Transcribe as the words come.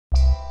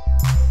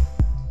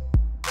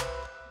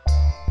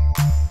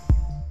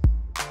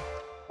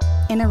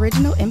an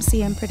original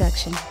MCM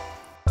production.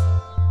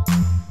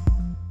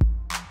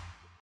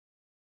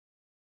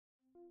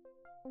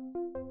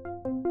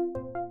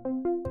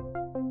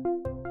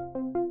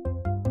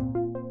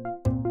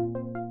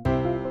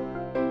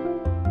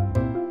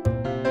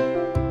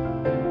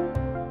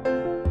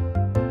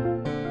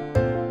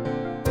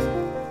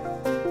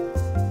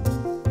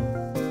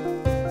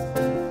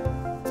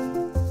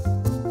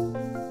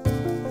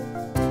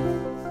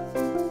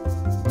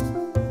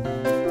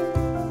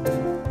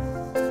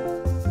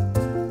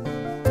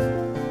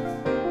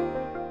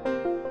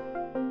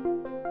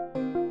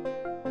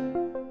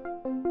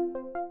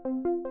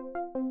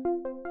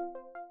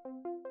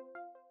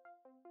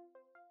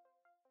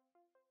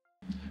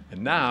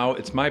 And now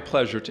it's my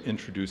pleasure to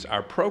introduce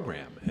our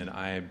program. And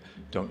I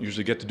don't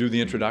usually get to do the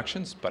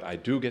introductions, but I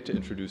do get to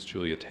introduce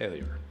Julia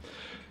Taylor.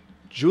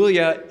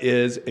 Julia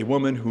is a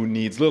woman who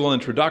needs little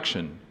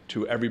introduction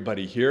to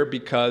everybody here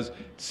because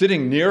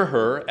sitting near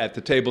her at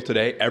the table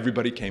today,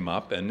 everybody came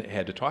up and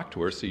had to talk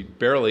to her, so you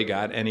barely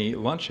got any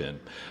lunch in.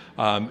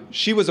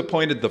 She was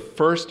appointed the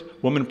first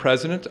woman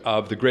president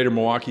of the Greater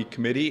Milwaukee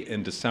Committee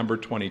in December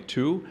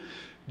 22.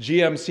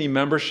 GMC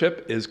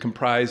membership is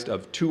comprised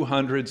of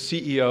 200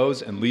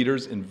 CEOs and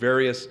leaders in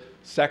various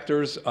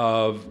sectors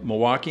of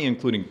Milwaukee,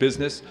 including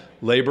business,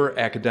 labor,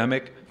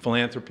 academic,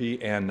 philanthropy,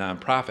 and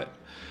nonprofit.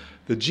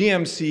 The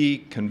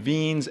GMC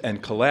convenes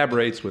and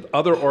collaborates with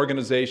other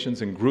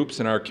organizations and groups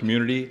in our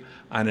community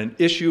on an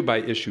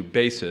issue-by-issue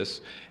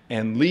basis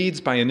and leads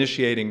by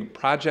initiating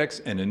projects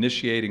and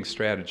initiating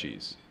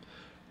strategies.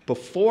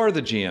 Before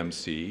the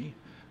GMC,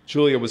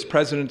 Julia was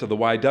president of the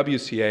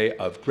YWCA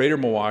of Greater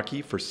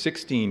Milwaukee for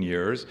 16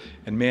 years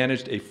and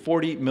managed a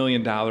 $40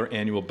 million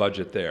annual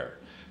budget there.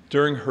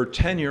 During her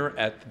tenure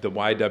at the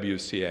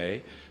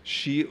YWCA,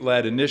 she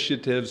led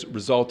initiatives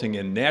resulting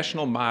in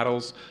national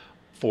models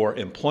for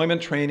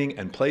employment training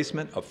and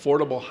placement,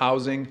 affordable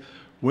housing,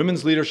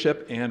 women's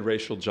leadership, and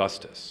racial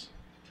justice.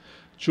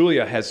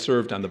 Julia has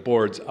served on the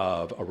boards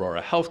of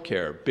Aurora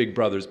Healthcare, Big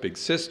Brothers Big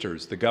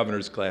Sisters, the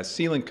Governor's Glass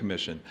Ceiling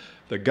Commission,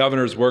 the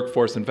Governor's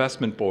Workforce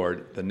Investment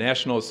Board, the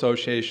National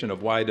Association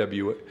of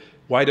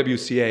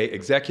YWCA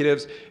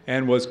Executives,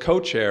 and was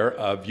co-chair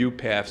of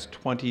UPAF's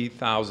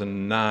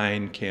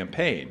 2009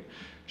 campaign.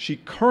 She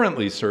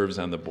currently serves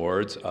on the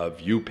boards of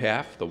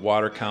UPAF, the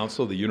Water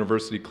Council, the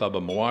University Club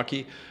of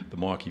Milwaukee, the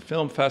Milwaukee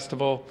Film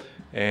Festival,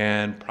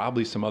 and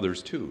probably some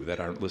others too that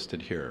aren't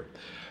listed here.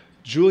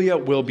 Julia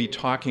will be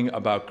talking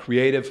about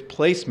creative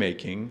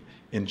placemaking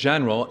in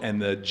general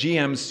and the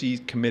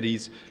GMC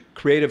Committee's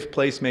creative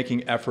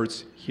placemaking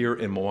efforts here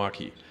in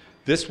Milwaukee.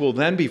 This will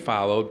then be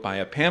followed by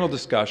a panel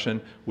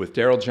discussion with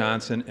Darryl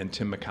Johnson and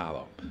Tim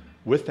McCollow.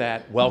 With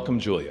that,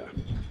 welcome Julia.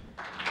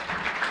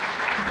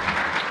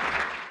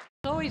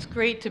 It's always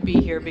great to be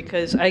here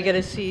because I get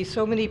to see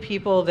so many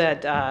people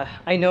that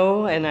I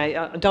know and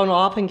I don't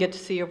often get to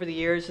see over the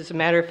years. As a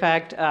matter of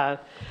fact,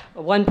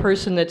 one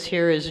person that's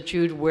here is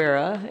Jude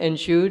Wera, and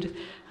Jude,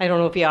 I don't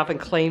know if he often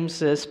claims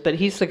this, but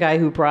he's the guy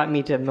who brought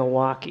me to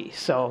Milwaukee.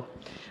 So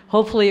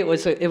hopefully it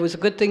was a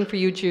good thing for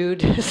you,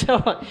 Jude.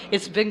 So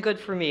it's been good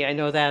for me. I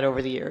know that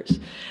over the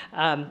years.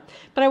 But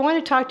I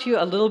want to talk to you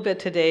a little bit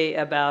today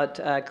about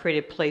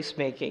creative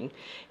placemaking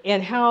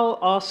and how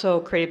also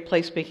creative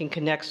placemaking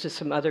connects to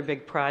some other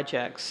big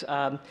projects.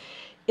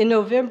 In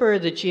November,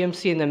 the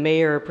GMC and the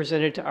mayor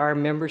presented to our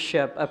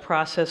membership a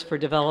process for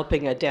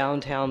developing a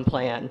downtown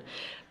plan.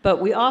 But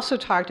we also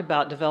talked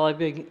about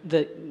developing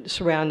the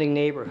surrounding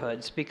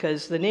neighborhoods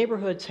because the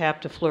neighborhoods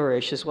have to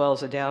flourish as well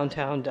as the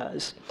downtown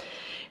does.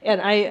 And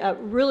I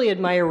really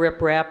admire Rip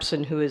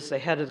Rapson, who is the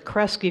head of the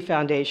Kresge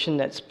Foundation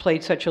that's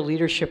played such a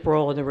leadership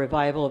role in the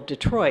revival of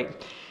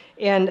Detroit.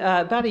 And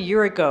about a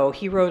year ago,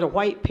 he wrote a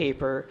white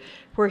paper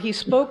where he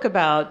spoke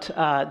about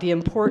the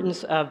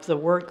importance of the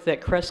work that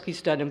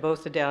Kresge's done in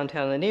both the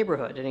downtown and the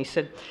neighborhood. And he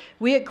said,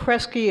 we at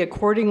Kresge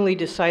accordingly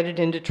decided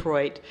in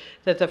Detroit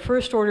that the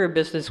first order of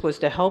business was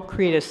to help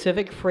create a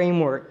civic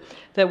framework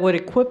that would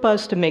equip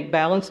us to make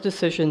balanced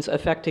decisions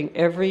affecting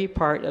every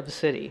part of the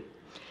city.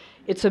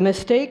 It's a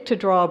mistake to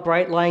draw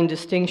bright line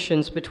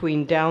distinctions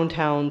between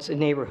downtowns and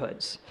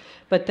neighborhoods.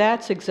 But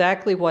that's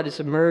exactly what has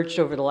emerged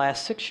over the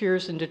last 6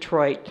 years in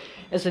Detroit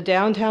as the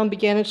downtown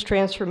began its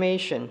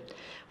transformation,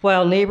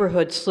 while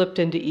neighborhoods slipped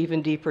into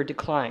even deeper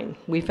decline.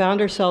 We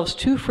found ourselves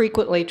too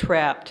frequently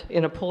trapped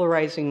in a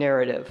polarizing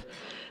narrative.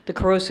 The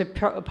corrosive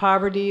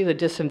poverty, the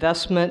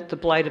disinvestment, the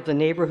blight of the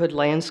neighborhood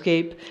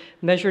landscape,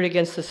 measured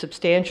against the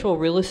substantial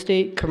real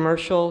estate,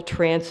 commercial,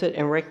 transit,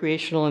 and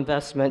recreational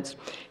investments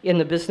in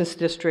the business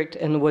district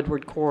and the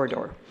Woodward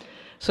corridor.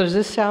 So does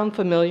this sound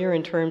familiar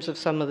in terms of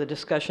some of the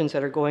discussions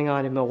that are going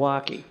on in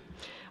Milwaukee?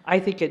 I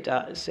think it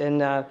does,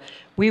 and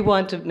we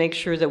want to make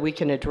sure that we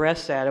can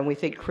address that, and we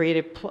think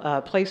creative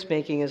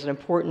placemaking is an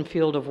important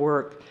field of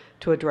work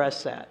to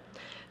address that.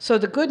 So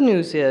the good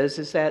news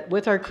is that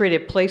with our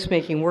creative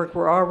placemaking work,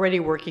 we're already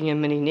working in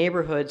many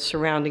neighborhoods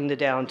surrounding the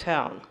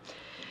downtown.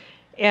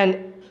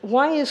 And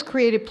why is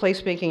creative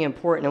placemaking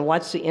important, and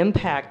what's the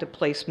impact of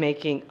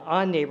placemaking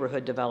on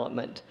neighborhood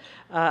development?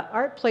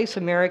 Art Place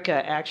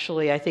America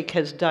actually, I think,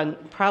 has done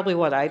probably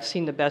what I've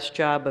seen the best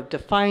job of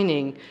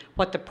defining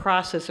what the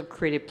process of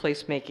creative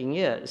placemaking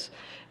is.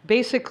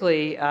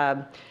 Basically,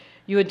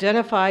 you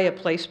identify a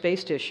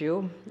place-based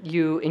issue,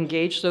 you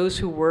engage those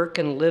who work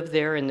and live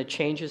there in the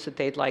changes that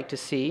they'd like to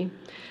see,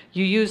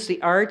 you use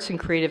the arts and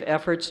creative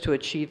efforts to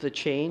achieve the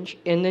change,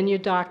 and then you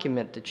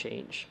document the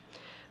change.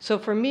 So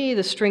for me,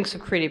 the strengths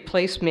of creative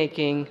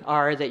placemaking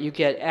are that you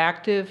get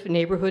active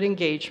neighborhood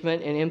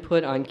engagement and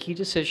input on key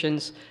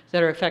decisions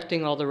that are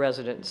affecting all the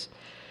residents.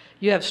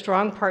 You have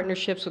strong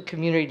partnerships with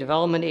community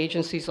development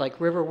agencies like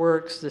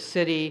Riverworks, the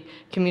city,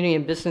 community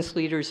and business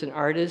leaders and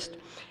artists.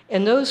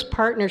 And those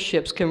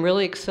partnerships can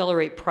really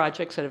accelerate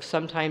projects that have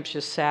sometimes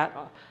just sat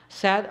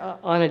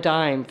on a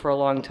dime for a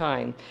long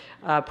time.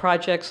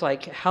 Projects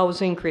like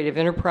housing, creative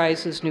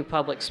enterprises, new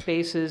public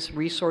spaces,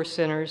 resource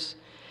centers.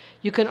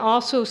 You can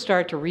also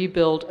start to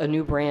rebuild a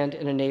new brand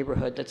in a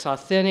neighborhood that's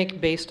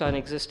authentic, based on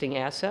existing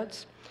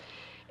assets.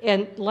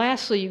 And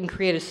lastly, you can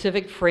create a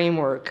civic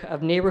framework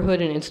of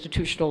neighborhood and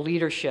institutional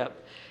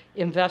leadership,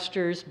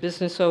 investors,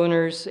 business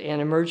owners,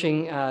 and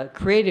emerging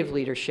creative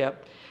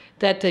leadership,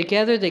 that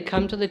together they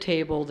come to the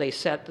table, they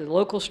set the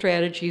local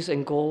strategies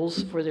and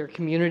goals for their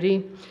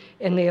community,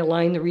 and they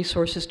align the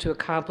resources to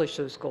accomplish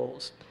those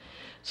goals.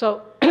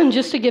 So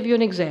just to give you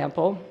an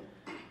example,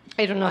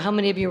 I don't know how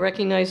many of you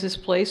recognize this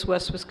place,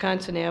 West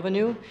Wisconsin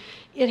Avenue.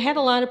 It had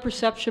a lot of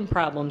perception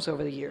problems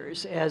over the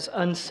years as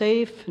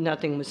unsafe,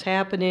 nothing was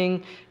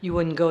happening, you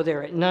wouldn't go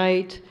there at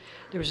night,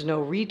 there was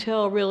no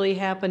retail really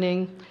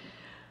happening.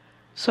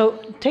 So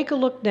take a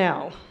look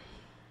now.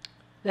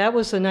 That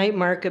was the night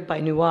market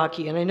by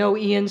NEWaukee, and I know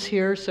Ian's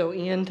here, so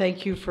Ian,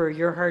 thank you for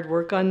your hard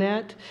work on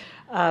that.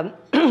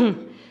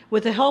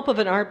 With the help of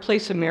an Art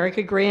Place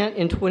America grant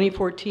in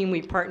 2014,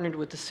 we partnered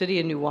with the city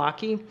of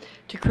NEWaukee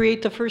to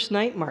create the first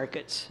night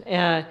markets.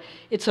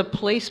 It's a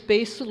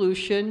place-based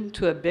solution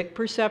to a big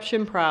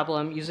perception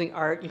problem using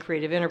art and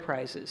creative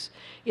enterprises.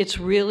 It's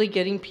really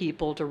getting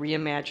people to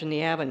reimagine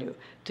the avenue,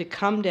 to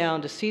come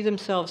down, to see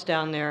themselves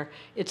down there.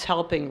 It's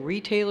helping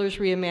retailers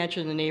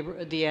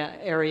reimagine the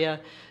area.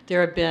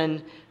 There have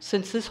been,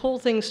 since this whole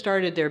thing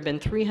started, there have been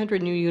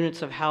 300 new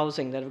units of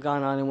housing that have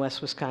gone on in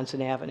West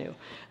Wisconsin Avenue.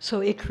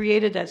 So it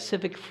created that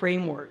civic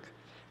framework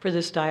for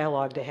this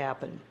dialogue to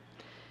happen.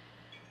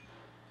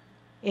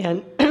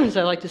 And as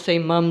I like to say,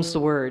 mum's the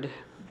word.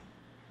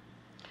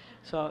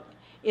 So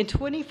in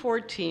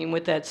 2014,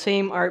 with that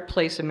same Art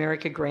Place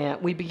America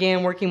grant, we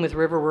began working with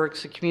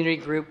Riverworks, a community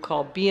group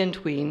called Be In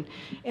Tween,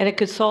 and a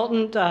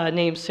consultant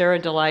named Sarah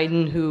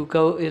DeLayden, who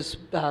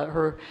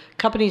her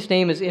company's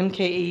name is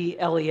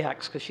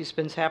MKELEX, because she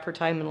spends half her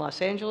time in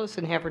Los Angeles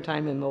and half her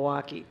time in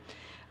Milwaukee.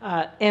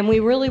 And we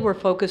really were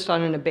focused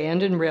on an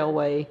abandoned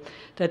railway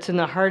that's in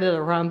the heart of the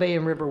Harambe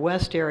and River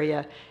West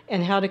area,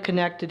 and how to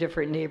connect to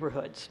different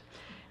neighborhoods.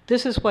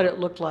 This is what it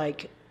looked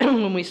like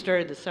when we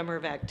started the Summer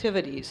of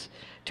Activities,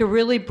 to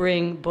really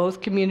bring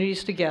both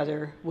communities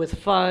together with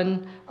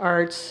fun,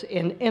 arts,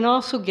 and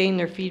also gain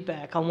their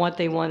feedback on what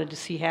they wanted to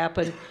see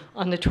happen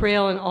on the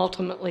trail, and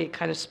ultimately it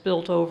kind of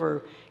spilled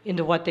over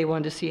into what they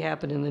wanted to see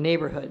happen in the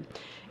neighborhood.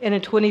 And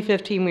in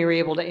 2015, we were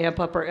able to amp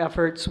up our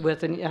efforts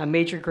with a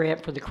major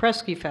grant for the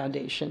Kresge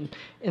Foundation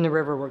in the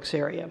Riverworks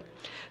area.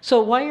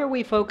 So why are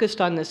we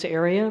focused on this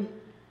area?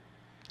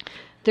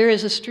 There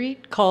is a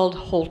street called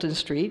Holton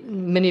Street.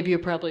 Many of you are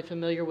probably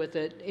familiar with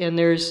it, and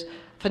there's a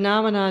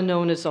phenomenon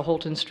known as the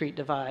Holton Street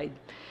Divide.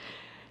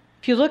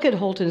 If you look at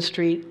Holton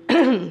Street,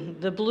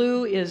 the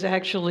blue is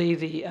actually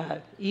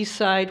the east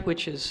side,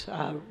 which is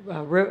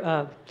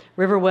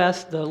River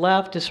West. The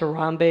left is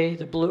Harambe.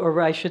 The blue, or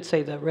I should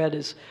say the red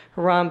is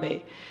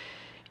Harambe.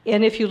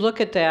 And if you look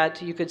at that,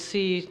 you could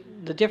see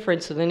the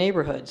difference in the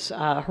neighborhoods.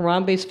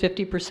 Harambe's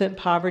 50%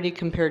 poverty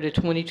compared to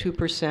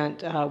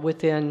 22%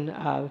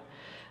 within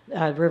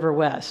River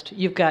West.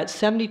 You've got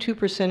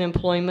 72%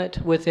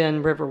 employment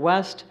within River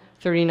West,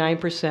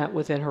 39%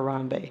 within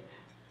Harambe.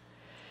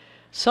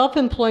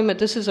 Self-employment,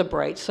 this is a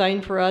bright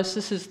sign for us.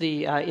 This is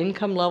the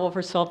income level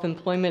for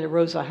self-employment. It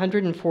rose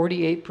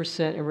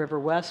 148% in River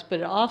West,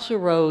 but it also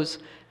rose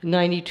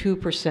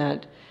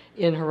 92%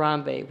 in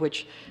Harambe,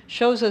 which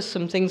shows us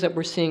some things that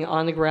we're seeing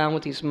on the ground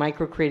with these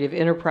micro-creative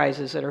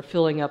enterprises that are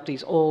filling up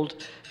these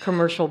old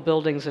commercial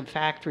buildings and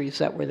factories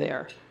that were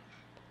there.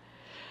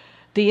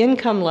 The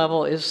income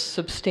level is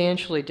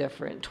substantially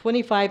different.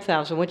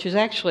 $25,000, which is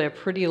actually a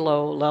pretty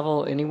low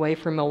level anyway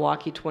for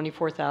Milwaukee.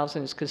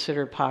 $24,000 is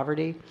considered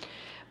poverty.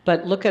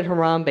 But look at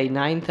Harambe,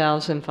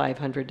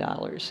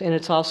 $9,500. And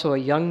it's also a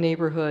young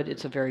neighborhood.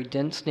 It's a very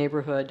dense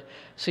neighborhood.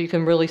 So you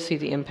can really see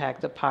the impact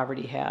that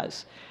poverty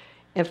has.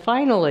 And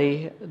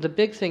finally, the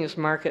big thing is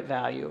market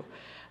value.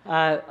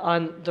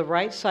 On the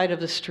right side of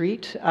the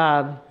street,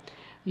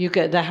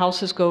 the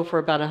houses go for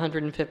about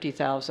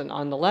 $150,000.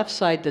 On the left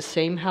side, the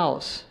same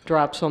house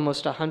drops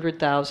almost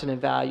 $100,000 in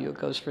value. It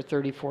goes for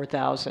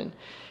 $34,000.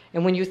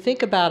 And when you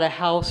think about a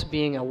house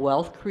being a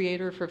wealth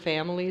creator for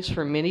families,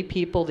 for many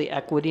people, the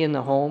equity in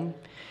the home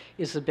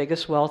is the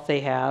biggest wealth they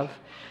have.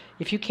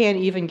 If you can't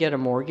even get a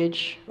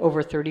mortgage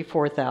over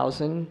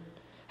 $34,000,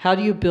 how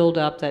do you build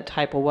up that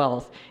type of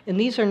wealth? And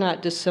these are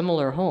not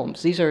dissimilar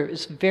homes.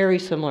 It's very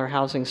similar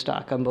housing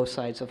stock on both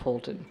sides of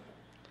Holton.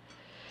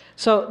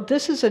 So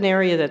this is an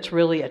area that's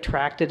really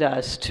attracted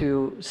us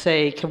to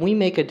say, can we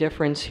make a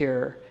difference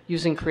here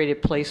using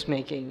creative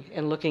placemaking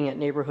and looking at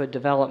neighborhood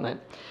development?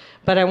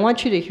 But I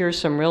want you to hear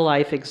some real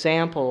life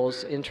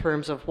examples in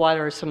terms of what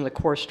are some of the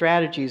core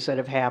strategies that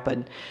have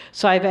happened.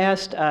 So I've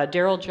asked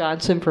Darryl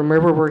Johnson from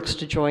Riverworks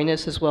to join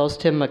us, as well as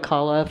Tim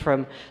McCollow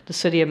from the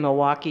city of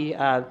Milwaukee,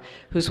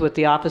 who's with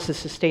the Office of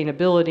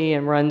Sustainability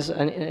and runs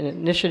an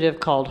initiative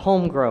called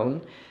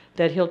Homegrown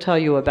that he'll tell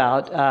you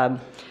about.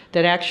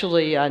 That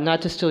actually,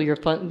 not to steal your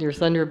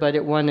thunder, but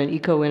it won an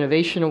Eco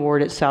Innovation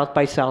Award at South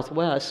by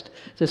Southwest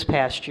this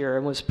past year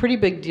and was a pretty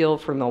big deal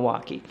for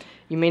Milwaukee.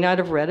 You may not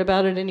have read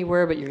about it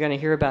anywhere, but you're going to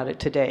hear about it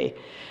today.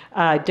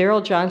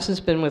 Darryl Johnson's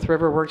been with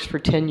Riverworks for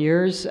 10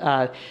 years.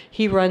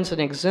 He runs an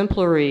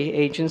exemplary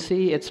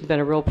agency. It's been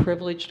a real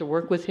privilege to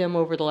work with him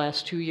over the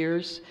last 2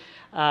 years.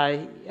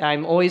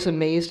 I'm always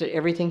amazed at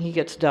everything he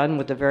gets done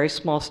with a very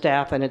small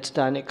staff, and it's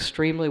done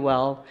extremely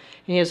well.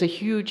 And he has a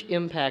huge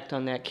impact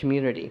on that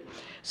community.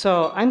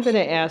 So I'm going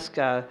to ask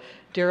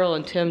Darryl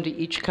and Tim to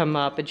each come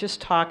up and just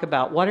talk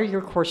about what are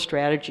your core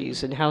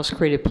strategies and how's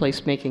creative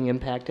placemaking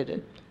impacted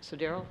it. So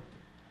Darryl?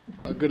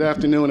 Good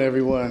afternoon,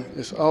 everyone.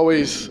 It's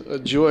always a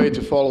joy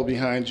to follow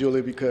behind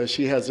Julie because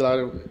she has a lot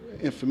of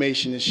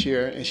information to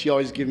share, and she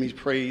always gives me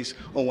praise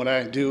on what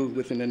I do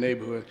within the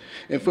neighborhood.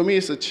 And for me,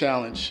 it's a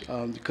challenge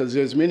because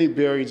there's many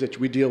barriers that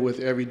we deal with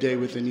every day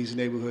within these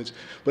neighborhoods.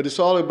 But it's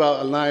all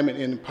about alignment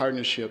and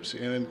partnerships.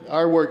 And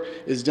our work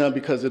is done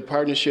because of the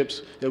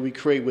partnerships that we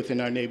create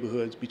within our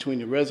neighborhoods between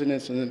the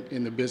residents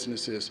and the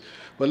businesses.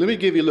 But let me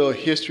give you a little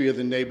history of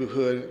the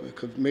neighborhood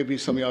because maybe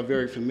some of y'all are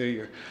very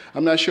familiar.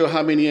 I'm not sure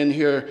how many in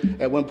here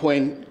at one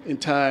point in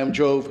time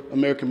drove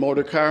American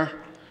motor car,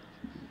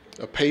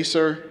 a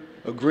Pacer,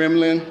 a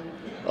Gremlin.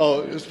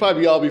 Oh, it's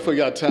probably all before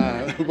your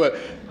time. But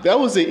that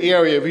was the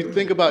area. If you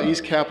think about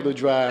East Capitol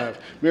Drive,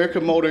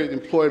 American Motor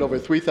employed over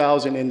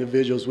 3,000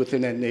 individuals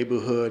within that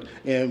neighborhood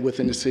and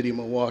within the city of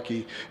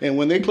Milwaukee. And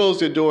when they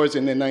closed their doors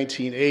in the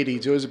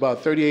 1980s, there was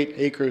about 38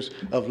 acres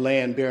of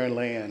land, barren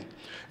land.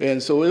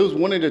 And so it was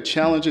one of the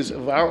challenges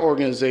of our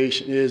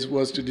organization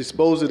was to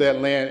dispose of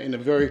that land in a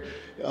very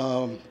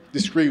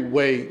discreet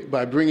way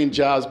by bringing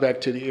jobs back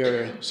to the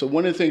area. So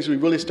one of the things we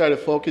really started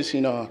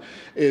focusing on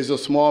is the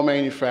small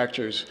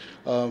manufacturers,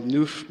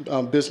 new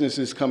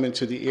businesses coming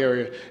to the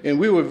area. And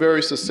we were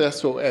very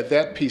successful at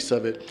that piece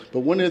of it.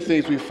 But one of the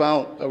things we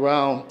found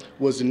around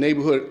was the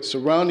neighborhood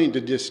surrounding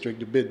the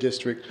district, the bid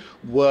district,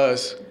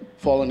 was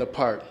falling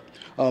apart.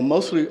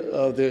 Mostly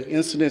the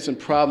incidents and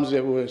problems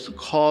that was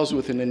caused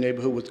within the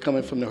neighborhood was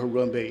coming from the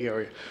Harambe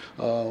area.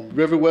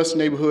 Riverwest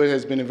neighborhood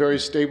has been a very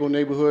stable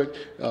neighborhood.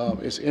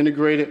 It's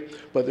integrated,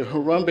 but the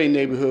Harambe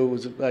neighborhood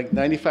was like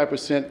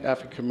 95%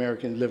 African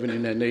American living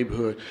in that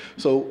neighborhood.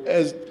 So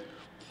as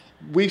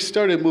we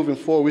started moving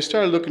forward, we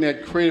started looking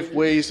at creative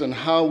ways on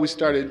how we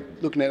started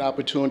looking at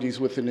opportunities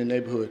within the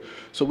neighborhood.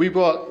 So we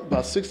brought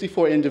about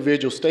 64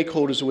 individual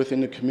stakeholders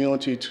within the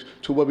community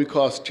to what we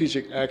call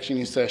strategic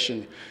action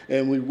session.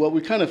 And what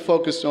we kind of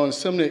focused on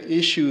some of the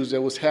issues that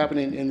was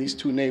happening in these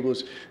two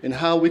neighborhoods and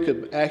how we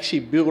could actually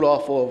build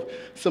off of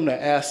some of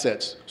the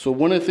assets. So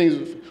one of the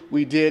things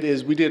we did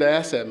is we did an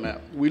asset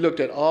map. We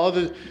looked at all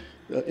the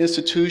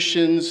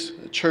institutions,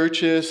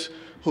 churches,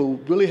 who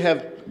really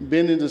have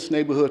been in this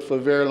neighborhood for a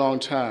very long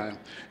time.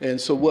 And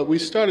so what we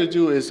started to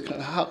do is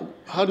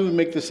how do we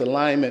make this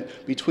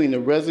alignment between the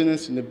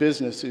residents and the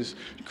businesses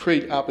to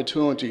create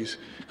opportunities?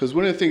 Because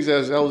one of the things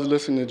as I was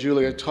listening to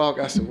Julia talk,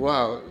 I said,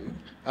 wow,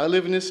 I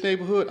live in this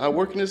neighborhood, I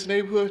work in this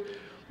neighborhood,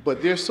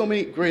 but there's so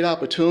many great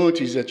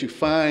opportunities that you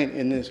find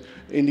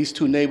in these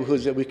two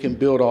neighborhoods that we can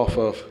build off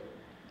of.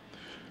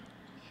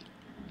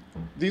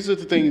 These are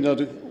the things,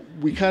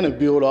 we kind of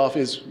build off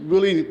is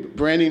really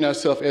branding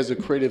ourselves as a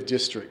creative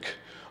district.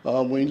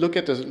 When you look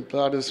at a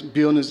lot of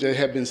buildings that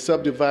have been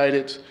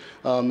subdivided,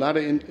 a lot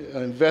of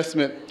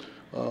investment,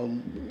 a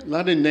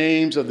lot of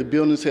names of the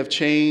buildings have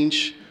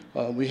changed.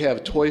 We have a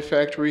toy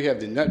factory, we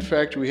have the nut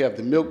factory, we have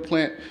the milk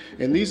plant,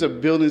 and these are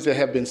buildings that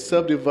have been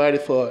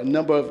subdivided for a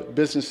number of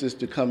businesses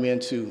to come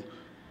into.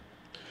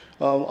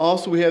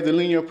 Also, we have the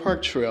linear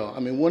park trail. I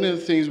mean, one of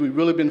the things we've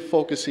really been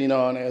focusing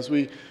on as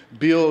we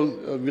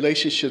build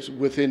relationships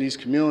within these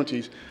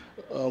communities,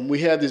 we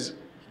have this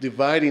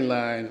dividing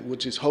line,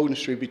 which is Holden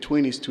Street,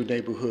 between these two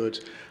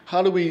neighborhoods.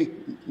 How do we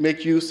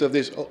make use of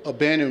this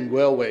abandoned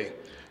railway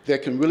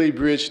that can really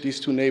bridge these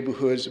two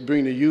neighborhoods,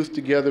 bring the youth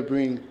together,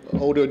 bring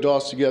older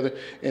adults together,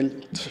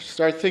 and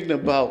start thinking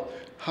about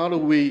how do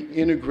we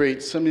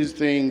integrate some of these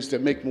things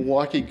that make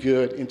Milwaukee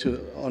good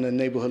on a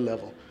neighborhood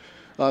level.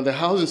 The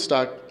housing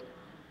stock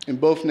And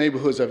both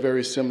neighborhoods are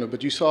very similar,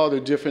 but you saw the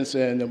difference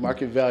in the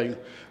market value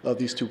of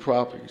these two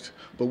properties.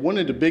 But one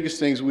of the biggest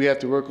things we have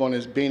to work on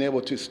is being able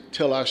to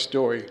tell our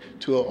story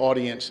to an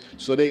audience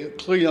so they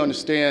clearly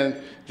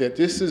understand that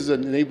this is a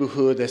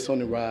neighborhood that's on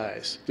the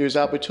rise. There's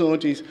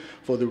opportunities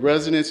for the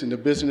residents and the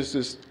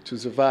businesses to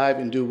survive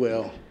and do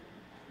well.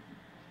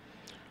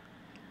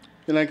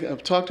 And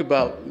I've talked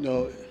about,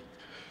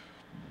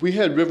 we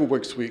had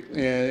Riverworks Week,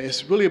 and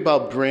it's really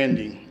about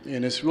branding,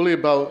 and it's really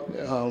about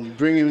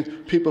bringing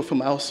people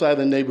from outside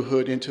the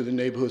neighborhood into the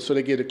neighborhood so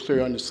they get a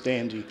clear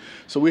understanding.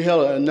 So we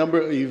held a number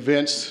of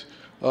events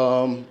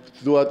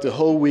throughout the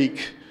whole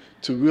week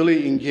to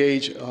really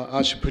engage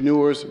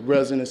entrepreneurs,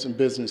 residents, and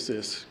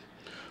businesses.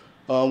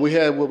 We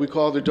had what we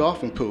call the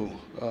dolphin pool,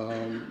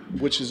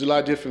 which is a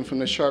lot different from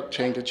the shark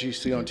tank that you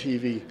see on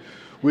TV.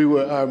 We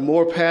are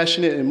more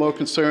passionate and more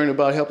concerned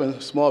about helping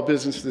small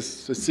businesses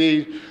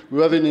succeed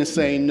rather than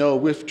saying no.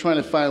 We're trying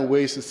to find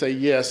ways to say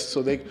yes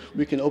so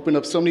we can open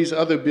up some of these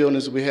other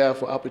buildings we have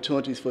for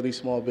opportunities for these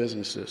small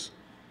businesses.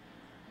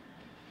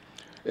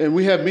 And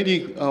we have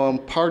many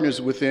partners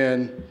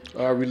within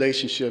our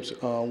relationships.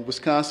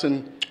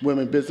 Wisconsin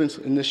Women Business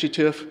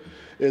Initiative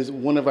is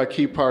one of our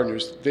key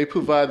partners. They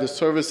provide the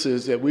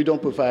services that we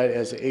don't provide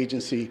as an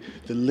agency,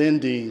 the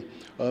lending,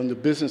 the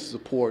business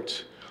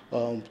support,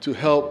 to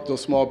help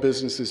those small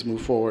businesses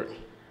move forward.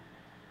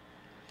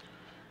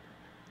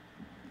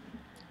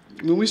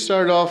 When we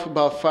started off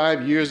about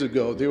 5 years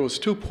ago, there was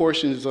two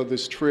portions of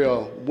this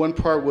trail. One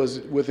part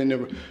was within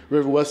the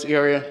Riverworks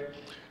area,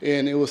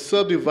 and it was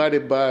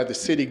subdivided by the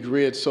city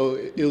grid, so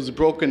it was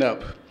broken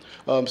up.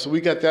 So we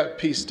got that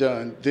piece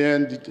done.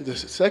 Then the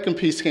second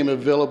piece came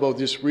available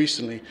just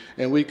recently,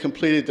 and we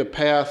completed the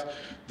path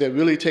that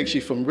really takes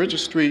you from Richard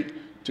Street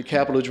to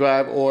Capitol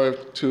Drive or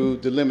to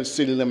the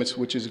city limits,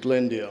 which is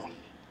Glendale.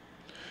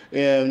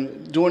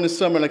 And during the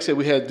summer, like I said,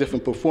 we had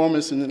different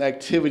performances and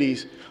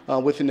activities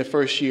within the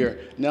first year.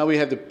 Now we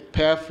have the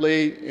path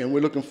laid, and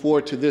we're looking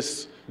forward to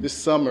this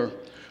summer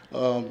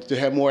to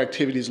have more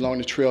activities along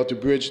the trail to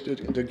bridge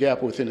the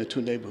gap within the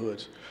two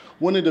neighborhoods.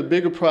 One of the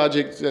bigger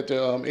projects that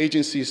the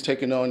agency is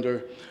taking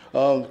under,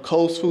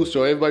 Cole's Food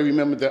Store. Everybody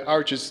remember the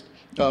arches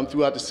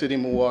throughout the city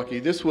of Milwaukee.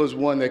 This was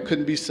one that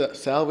couldn't be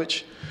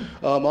salvaged.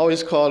 I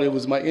always called it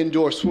was my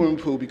indoor swimming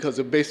pool because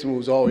the basement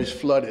was always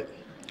flooded.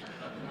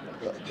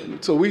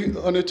 So we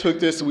undertook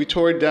this, and we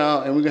tore it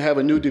down, and we're going to have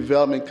a new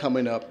development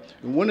coming up.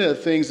 And one of the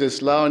things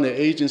that's allowing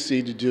the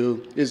agency to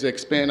do is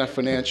expand our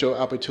Financial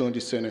Opportunity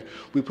Center.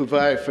 We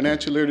provide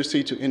financial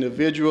literacy to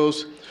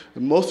individuals.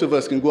 Most of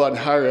us can go out and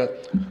hire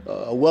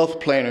a wealth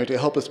planner to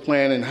help us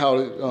plan and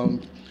how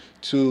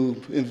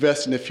to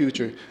invest in the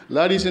future. A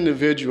lot of these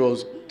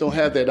individuals don't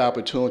have that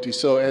opportunity.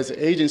 So as an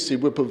agency,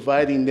 we're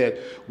providing that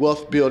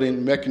wealth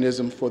building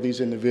mechanism for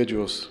these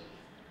individuals.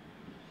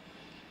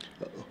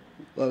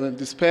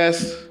 This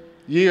past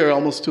year,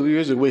 almost 2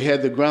 years ago, we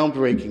had the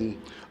groundbreaking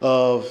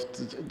of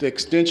the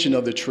extension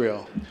of the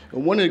trail.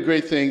 And one of the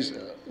great things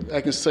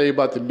I can say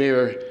about the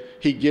mayor,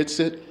 he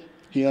gets it,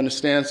 he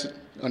understands it,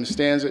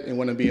 and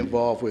want to be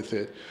involved with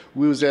it.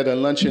 We was at a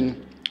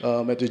luncheon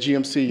at the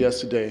GMC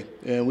yesterday,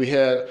 and we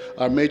had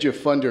our major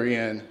funder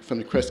in from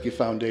the Kresge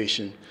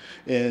Foundation.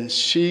 And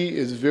she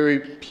is very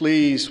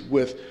pleased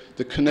with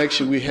the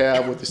connection we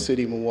have with the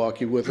city of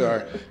Milwaukee, with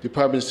our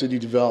Department of City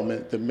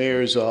Development, the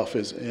mayor's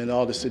office, and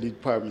all the city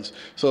departments.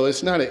 So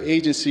it's not an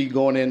agency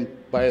going in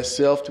by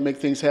itself to make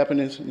things happen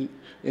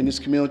in this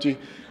community.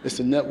 It's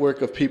a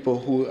network of people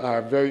who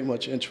are very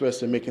much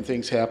interested in making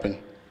things happen.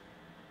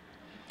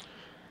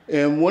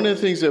 And one of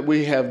the things that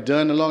we have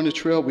done along the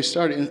trail, we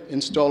started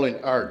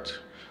installing art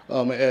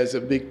as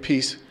a big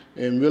piece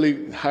and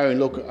really hiring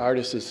local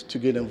artists to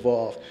get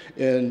involved.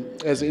 And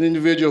as an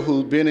individual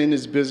who's been in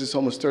this business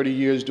almost 30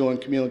 years doing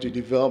community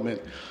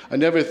development, I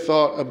never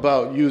thought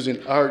about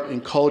using art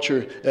and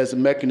culture as a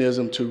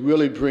mechanism to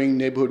really bring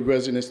neighborhood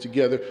residents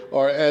together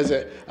or as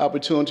an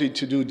opportunity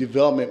to do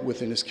development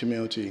within this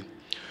community.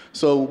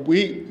 So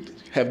we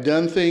have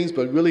done things,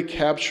 but really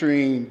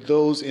capturing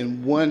those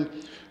in one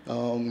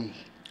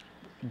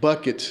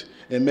bucket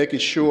and making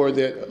sure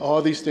that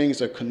all these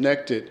things are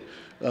connected.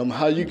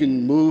 How you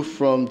can move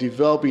from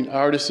developing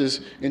artists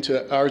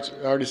into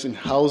artists in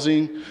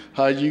housing,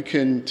 how you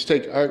can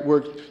take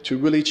artwork to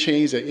really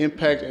change the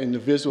impact and the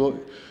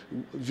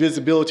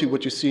visibility of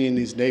what you see in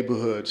these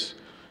neighborhoods.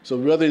 So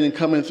rather than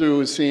coming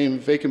through and seeing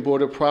vacant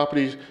border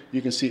properties,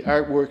 you can see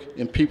artwork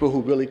and people who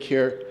really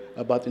care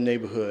about the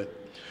neighborhood.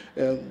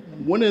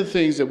 One of the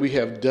things that we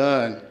have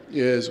done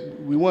is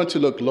we want to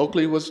look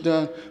locally what's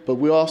done, but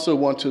we also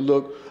want to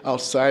look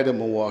outside of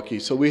Milwaukee.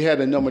 So we had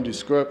a number of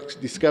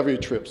discovery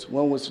trips.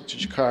 One was to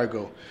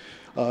Chicago.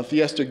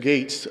 Theaster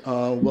Gates,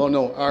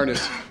 well-known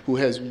artist who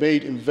has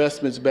made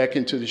investments back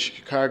into the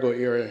Chicago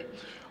area.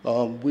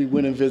 We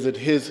went and visited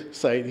his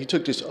site. He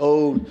took this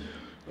old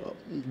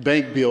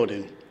bank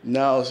building.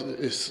 Now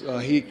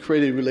he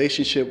created a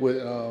relationship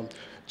with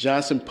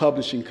Johnson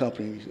Publishing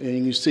Company,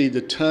 and you see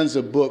the tons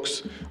of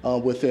books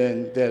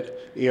within that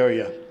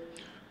area.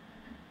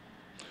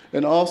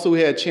 And also we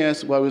had a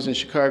chance while I was in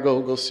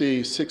Chicago go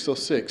see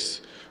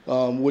 606,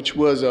 which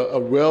was a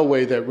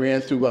railway that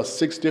ran through about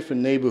 6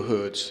 different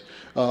neighborhoods.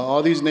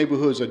 All these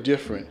neighborhoods are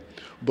different,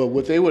 but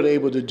what they were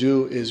able to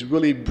do is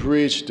really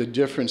bridge the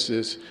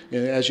differences.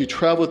 And as you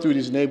travel through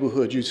these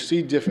neighborhoods, you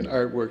see different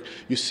artwork,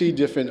 you see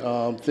different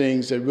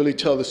things that really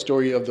tell the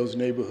story of those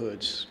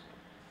neighborhoods.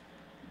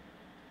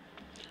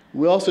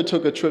 We also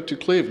took a trip to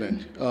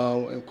Cleveland,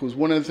 because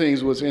one of the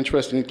things was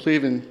interesting in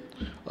Cleveland,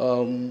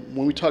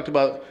 when we talked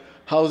about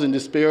housing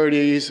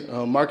disparities,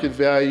 market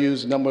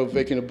values, number of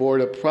vacant or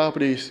boarded up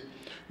properties,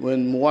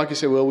 when Milwaukee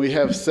said, well, we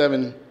have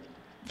 700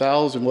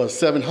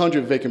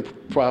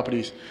 vacant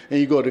properties, and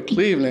you go to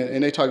Cleveland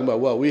and they're talking about,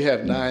 well, we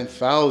have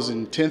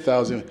 9,000,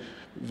 10,000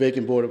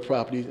 vacant boarded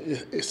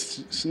properties.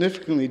 It's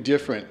significantly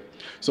different.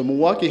 So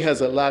Milwaukee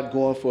has a lot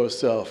going for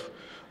itself.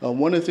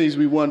 One of the things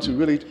we want to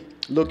really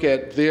look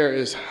at there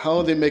is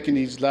how they're making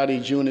a lot of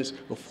these units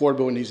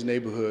affordable in these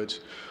neighborhoods.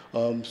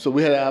 So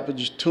we had an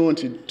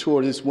opportunity to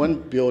tour this one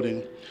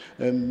building,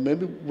 and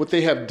maybe what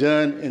they have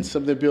done in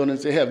some of their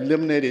buildings, they have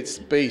eliminated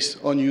space,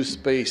 unused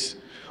space.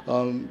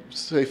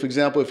 Say, for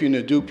example, if you're in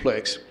a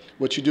duplex,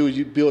 what you do is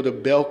you build a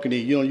balcony.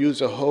 You don't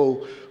use a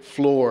whole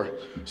floor.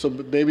 So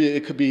maybe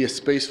it could be a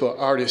space for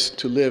artists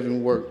to live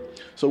and work.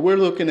 So we're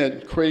looking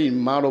at creating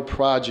model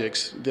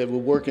projects that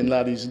will work in a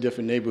lot of these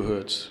different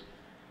neighborhoods.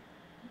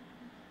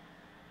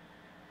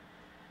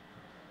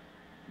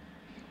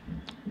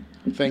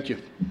 Thank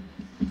you.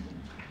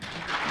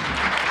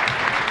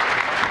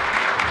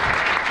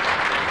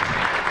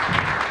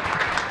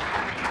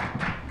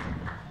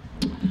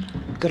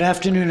 Good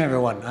afternoon,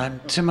 everyone. I'm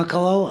Tim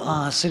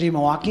McCollow, City of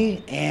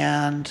Milwaukee,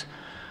 and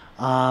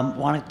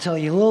want to tell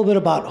you a little bit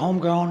about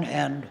Homegrown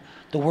and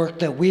the work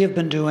that we have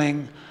been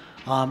doing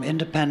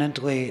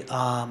independently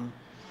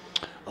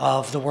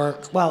of the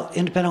work, well,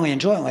 independently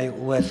and jointly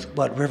with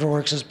what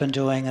Riverworks has been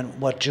doing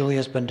and what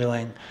Julia's been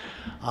doing.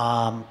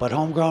 But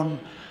Homegrown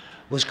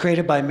was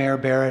created by Mayor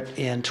Barrett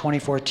in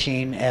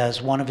 2014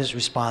 as one of his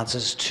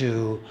responses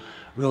to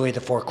really the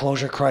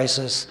foreclosure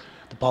crisis,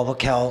 the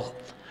public health,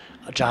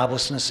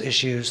 joblessness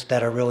issues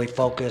that are really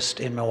focused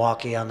in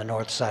Milwaukee on the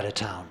north side of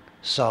town.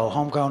 So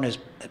Homegrown has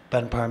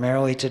been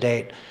primarily to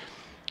date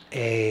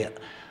a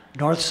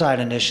north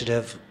side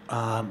initiative,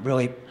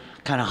 really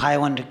kind of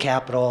Highland to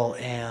Capitol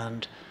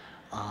and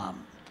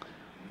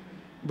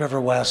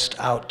River West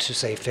out to,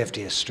 say,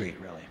 50th Street,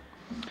 really.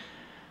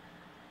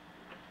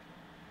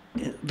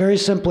 Very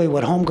simply,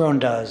 what Homegrown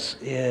does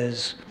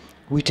is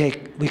we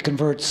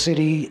convert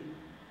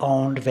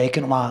city-owned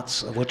vacant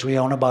lots, of which we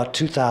own about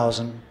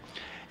 2,000,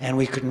 and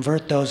we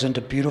convert those into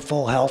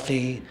beautiful,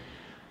 healthy,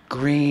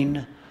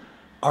 green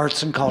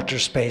arts and culture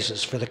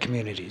spaces for the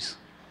communities.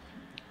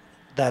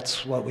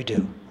 That's what we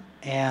do.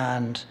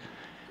 And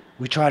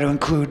we try to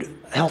include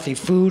healthy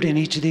food in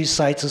each of these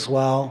sites as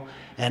well.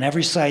 And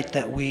every site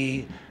that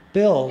we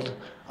build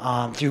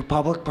through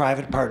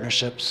public-private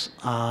partnerships,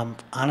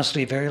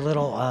 honestly, very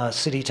little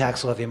city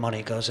tax levy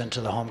money goes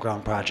into the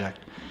Homegrown project.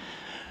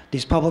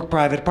 These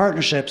public-private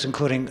partnerships,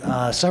 including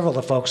several of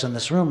the folks in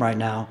this room right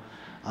now,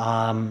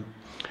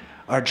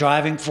 are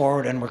driving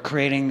forward, and we're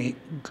creating the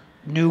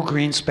new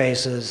green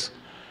spaces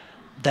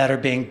that are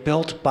being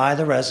built by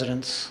the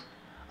residents,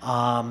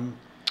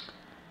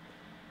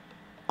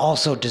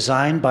 also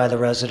designed by the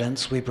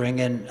residents. We bring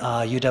in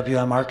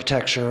UWM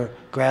architecture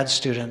grad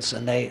students,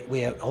 and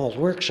we hold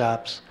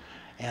workshops.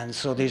 And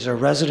so these are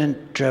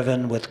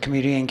resident-driven with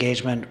community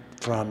engagement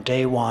from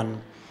day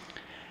one.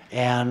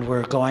 And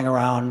we're going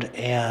around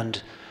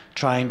and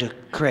trying to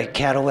create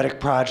catalytic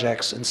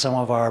projects in some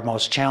of our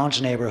most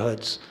challenged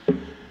neighborhoods.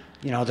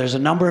 You know, there's a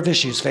number of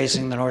issues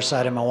facing the north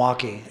side of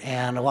Milwaukee,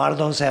 and a lot of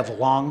those have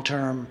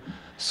long-term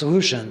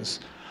solutions.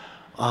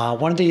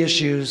 One of the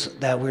issues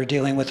that we're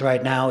dealing with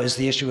right now is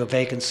the issue of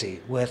vacancy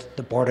with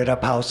the boarded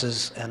up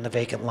houses and the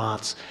vacant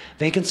lots.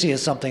 Vacancy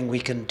is something we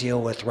can deal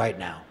with right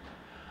now.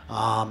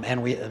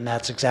 And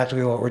that's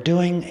exactly what we're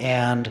doing.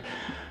 And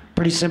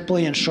pretty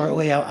simply and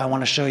shortly, I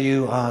want to show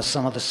you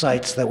some of the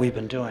sites that we've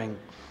been doing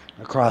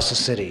across the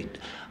city.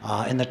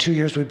 In the 2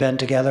 years we've been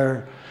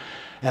together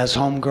as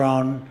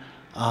Homegrown,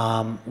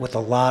 with a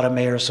lot of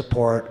mayor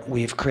support,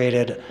 we've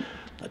created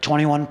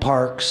 21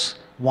 parks,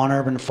 1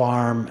 urban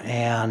farm,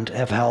 and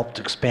have helped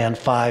expand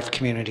 5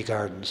 community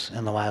gardens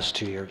in the last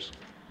 2 years.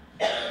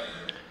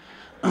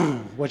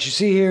 What you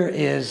see here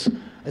is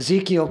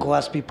Ezekiel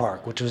Gillespie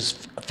Park, which was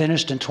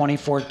finished in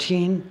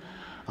 2014.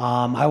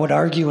 I would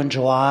argue in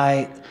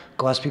July,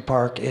 Gillespie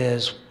Park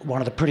is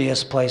one of the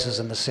prettiest places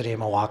in the city of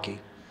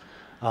Milwaukee.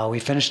 We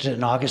finished it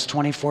in August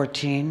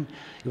 2014.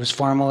 It was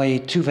formerly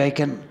 2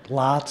 vacant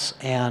lots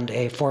and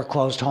a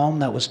foreclosed home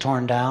that was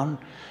torn down.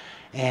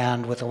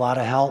 And with a lot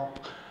of help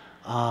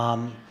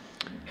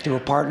through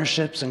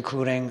partnerships,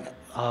 including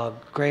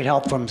great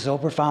help from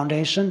Zilber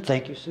Foundation,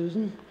 thank you,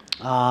 Susan,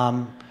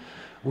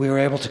 we were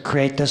able to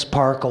create this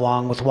park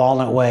along with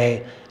Walnut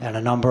Way and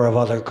a number of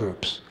other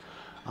groups.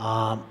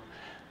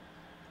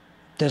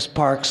 This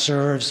park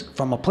serves,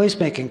 from a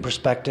placemaking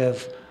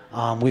perspective,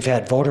 we've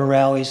had voter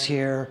rallies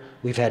here,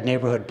 we've had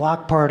neighborhood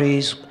block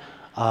parties,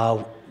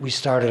 we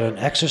started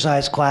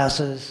exercise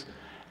classes,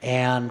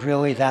 And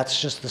really,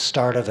 that's just the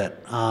start of it.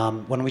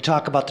 When we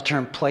talk about the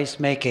term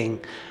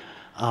placemaking,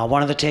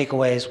 one of the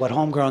takeaways, what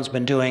Homegrown's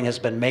been doing has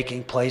been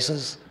making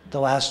places the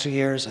last 2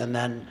 years, and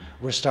then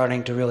we're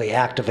starting to really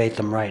activate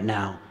them right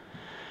now.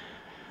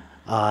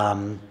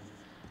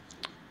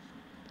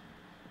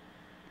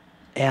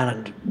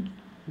 And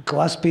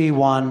Gillespie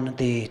won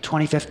the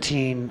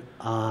 2015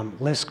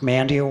 Lisk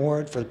Mandy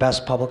Award for the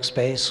Best Public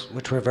Space,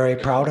 which we're very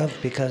proud of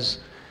because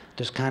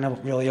there's kind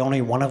of really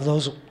only one of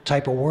those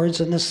type of awards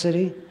in this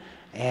city,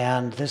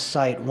 and this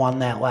site won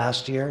that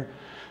last year.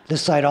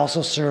 This site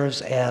also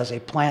serves as a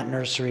plant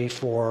nursery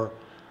for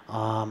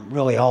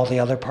really all the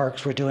other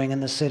parks we're doing in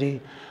the city.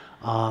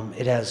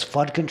 It has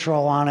flood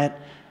control on it,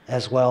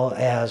 as well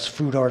as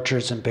fruit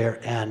orchards and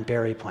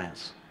berry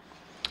plants.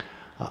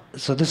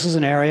 So this is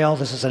an aerial.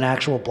 This is an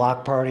actual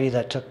block party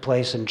that took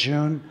place in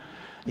June.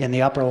 In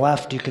the upper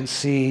left, you can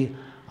see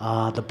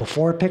the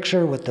before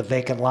picture with the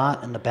vacant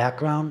lot in the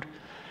background.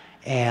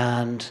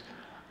 And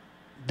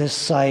this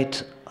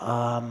site,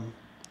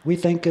 we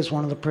think, is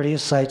one of the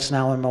prettiest sites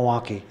now in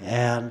Milwaukee.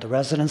 And the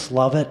residents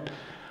love it.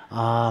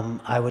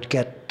 I would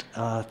get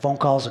phone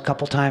calls a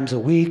couple times a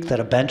week that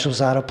a bench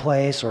was out of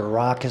place or a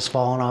rock has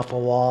fallen off a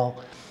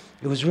wall.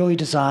 It was really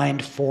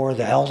designed for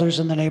the elders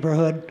in the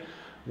neighborhood.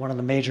 One of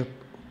the major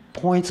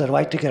points I'd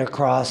like to get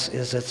across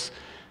is it's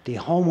the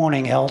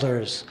homeowning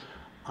elders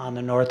on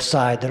the north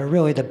side that are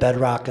really the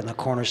bedrock and the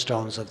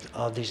cornerstones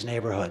of these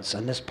neighborhoods.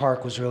 And this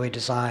park was really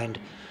designed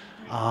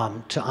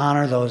to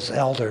honor those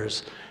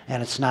elders.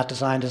 And it's not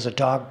designed as a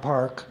dog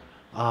park.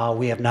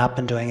 We have not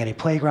been doing any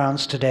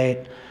playgrounds to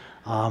date.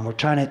 We're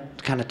trying to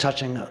kind of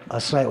touching a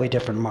slightly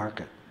different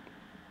market.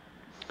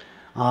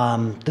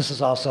 This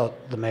is also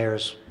the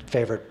mayor's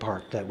favorite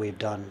park that we've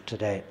done to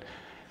date.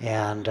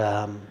 And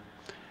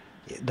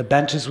the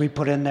benches we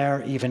put in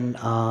there, even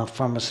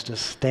from a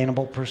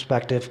sustainable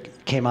perspective,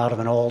 came out of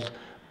an old,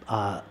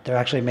 they're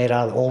actually made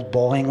out of old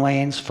bowling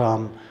lanes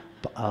from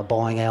a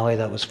bowling alley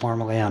that was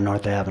formerly on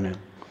North Avenue.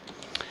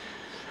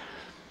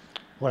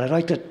 What I'd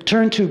like to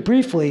turn to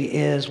briefly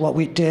is what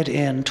we did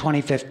in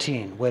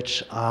 2015,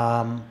 which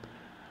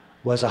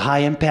was a high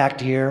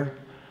impact year.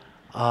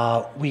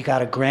 We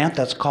got a grant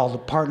that's called the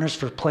Partners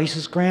for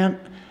Places grant,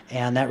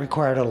 and that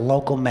required a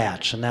local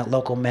match. And that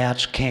local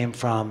match came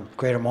from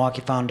Greater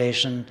Milwaukee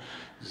Foundation,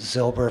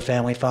 Zilber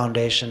Family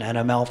Foundation,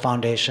 NML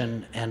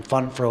Foundation, and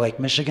Fund for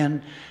Lake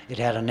Michigan. It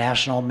had a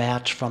national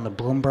match from the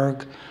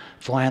Bloomberg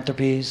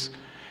Philanthropies,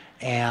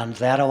 and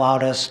that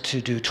allowed us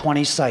to do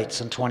 20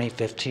 sites in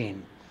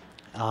 2015.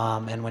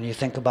 And when you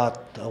think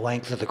about the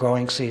length of the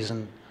growing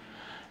season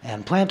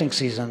and planting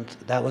season,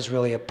 that was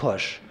really a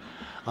push.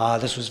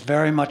 This was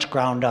very much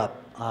ground up.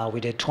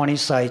 We did 20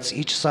 sites.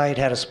 Each site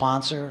had a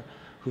sponsor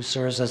who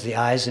serves as the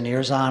eyes and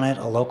ears on it,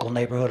 a local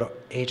neighborhood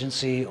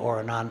agency or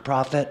a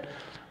nonprofit.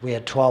 We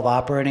had 12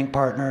 operating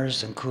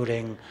partners,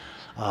 including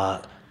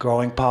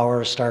Growing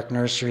Power, Stark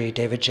Nursery,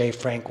 David J.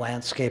 Frank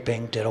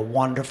Landscaping, did a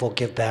wonderful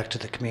give back to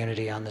the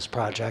community on this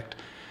project.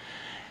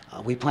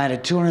 We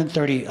planted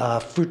 230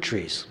 fruit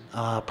trees,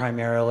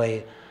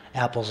 primarily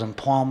apples and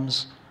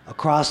plums,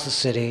 across the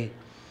city.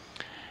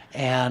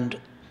 And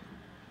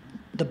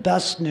the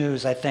best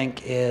news, I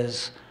think,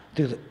 is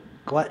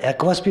at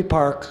Gillespie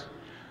Park,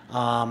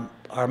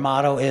 our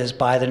motto is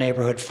by the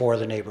neighborhood for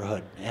the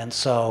neighborhood. And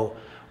so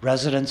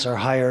residents are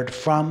hired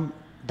from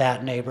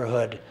that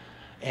neighborhood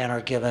and are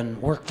given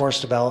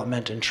workforce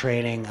development and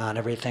training on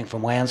everything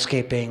from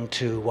landscaping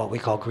to what we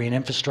call green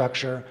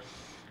infrastructure.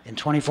 In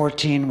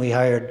 2014, we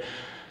hired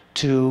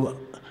 2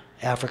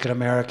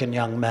 African-American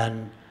young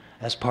men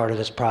as part of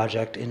this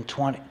project.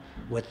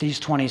 With these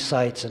 20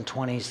 sites in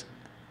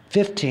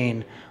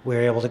 2015, we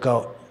were able to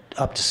go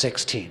up to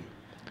 16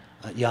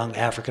 young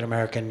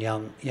African-American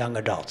young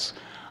adults.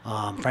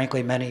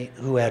 Frankly, many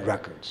who had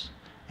records.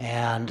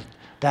 And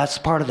that's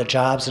part of the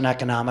jobs and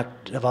economic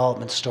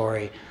development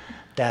story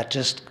that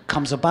just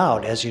comes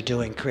about as you're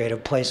doing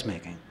creative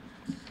placemaking.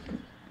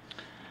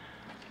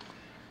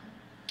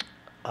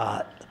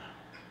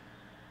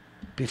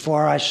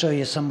 Before I show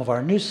you some of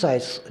our new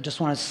sites, I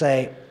just want to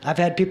say, I've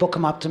had people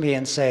come up to me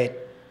and say,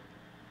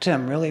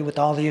 Tim, really, with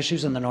all the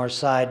issues on the north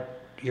side,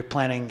 you're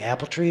planting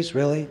apple trees,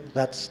 really?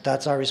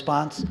 That's our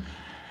response?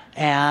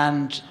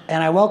 And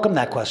I welcome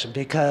that question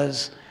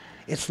because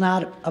it's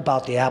not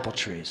about the apple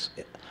trees.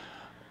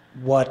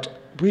 What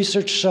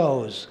research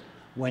shows,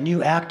 when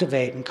you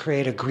activate and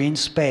create a green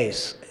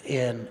space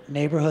in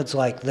neighborhoods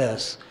like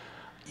this,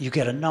 you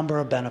get a number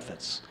of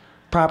benefits.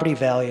 Property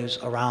values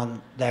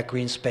around that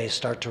green space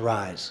start to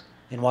rise.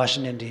 In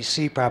Washington,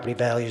 D.C., property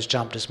values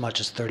jumped as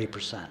much as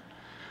 30%.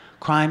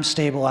 Crime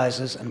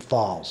stabilizes and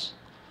falls.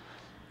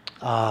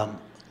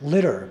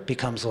 Litter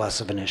becomes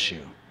less of an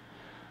issue.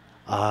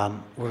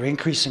 We're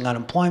increasing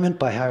unemployment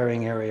by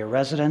hiring area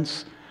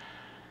residents.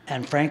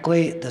 And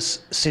frankly, the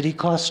city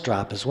costs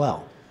drop as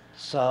well.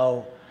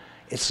 So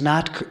it's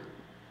not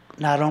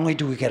only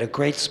do we get a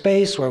great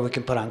space where we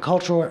can put on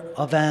cultural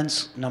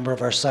events, a number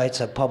of our sites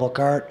have public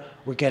art,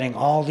 we're getting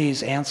all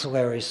these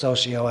ancillary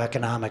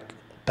socioeconomic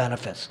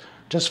benefits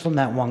just from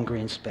that one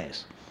green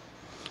space.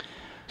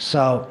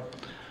 So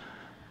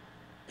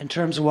in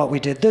terms of what we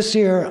did this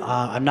year,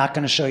 I'm not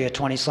going to show you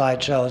 20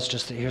 slideshows,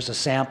 just here's a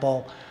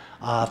sample.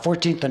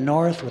 14th and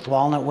North with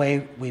Walnut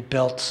Way, we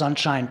built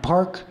Sunshine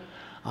Park.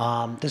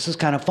 This is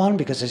kind of fun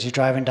because as you're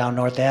driving down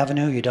North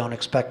Avenue, you don't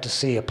expect to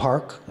see a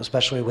park,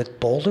 especially with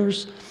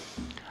boulders.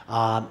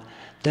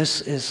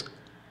 This is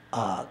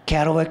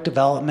Catalytic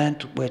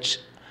Development, which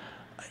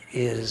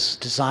is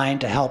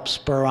designed to help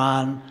spur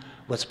on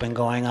what's been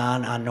going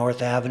on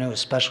North Avenue,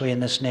 especially in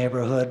this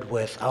neighborhood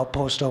with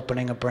Outpost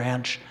opening a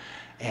branch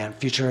and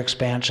future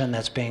expansion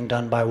that's being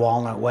done by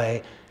Walnut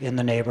Way in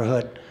the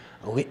neighborhood.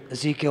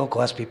 Ezekiel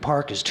Gillespie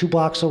Park is 2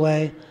 blocks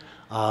away.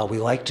 We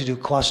like to do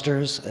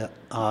clusters.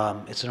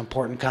 It's an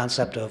important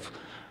concept of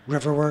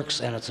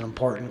Riverworks, and it's an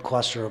important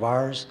cluster of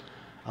ours.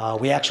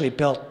 We actually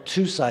built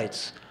 2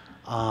 sites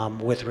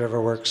with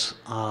Riverworks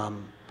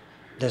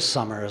this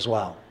summer as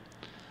well.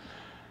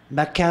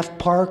 Metcalf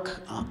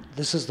Park,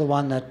 this is the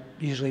one that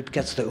usually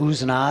gets the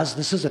oohs and ahs.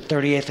 This is at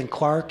 38th and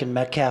Clark in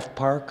Metcalf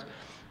Park.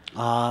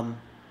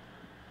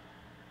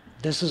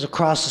 This is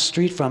across the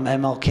street from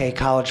MLK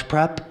College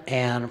Prep,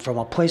 and from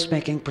a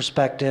placemaking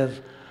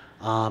perspective,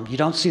 you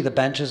don't see the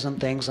benches and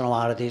things in a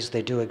lot of these.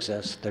 They do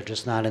exist. They're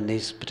just not in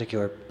these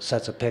particular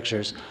sets of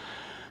pictures.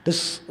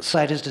 This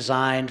site is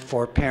designed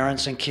for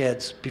parents and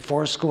kids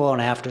before school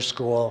and after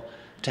school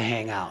to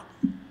hang out.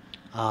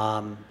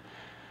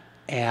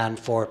 And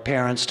for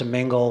parents to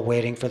mingle,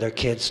 waiting for their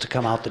kids to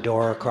come out the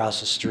door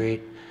across the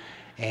street.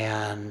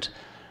 And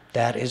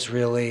that is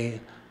really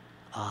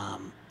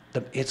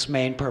its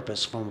main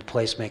purpose from a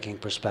placemaking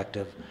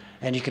perspective.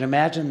 And you can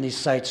imagine these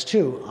sites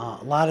too.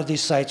 A lot of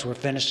these sites were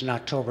finished in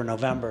October,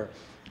 November.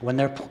 When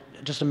they're,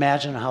 just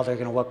imagine how they're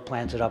going to look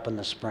planted up in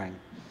the spring.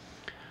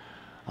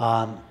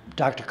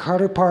 Dr.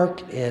 Carter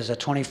Park is at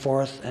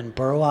 24th and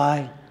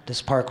Burleigh.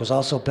 This park was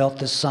also built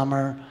this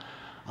summer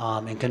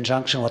in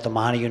conjunction with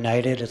Amana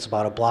United. It's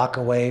about a block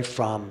away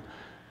from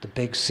the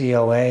big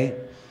COA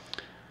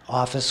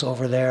office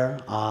over there.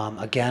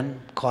 Again,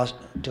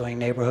 doing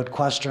neighborhood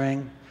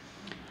clustering.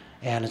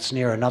 And it's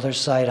near another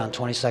site on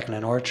 22nd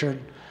and Orchard.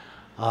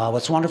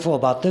 What's wonderful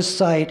about this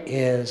site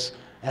is,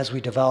 as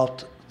we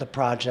developed the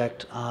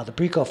project, the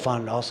BRICO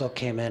Fund also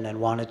came in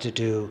and wanted to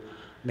do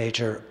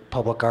major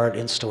public art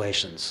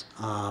installations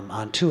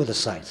on 2 of the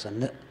sites.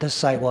 And this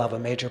site will have a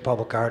major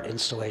public art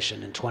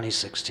installation in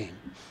 2016.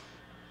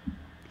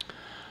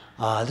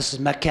 This is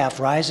Metcalf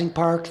Rising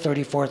Park,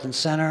 34th and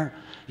Center.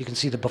 You can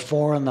see the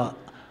before in the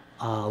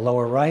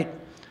lower right.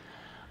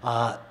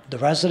 The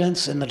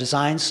residents in the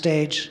design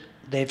stage,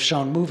 they've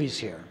shown movies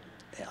here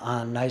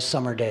on nice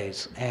summer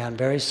days. And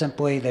very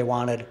simply, they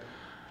wanted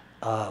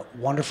a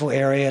wonderful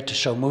area to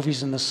show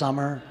movies in the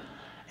summer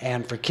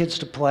and for kids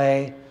to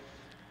play.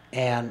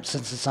 And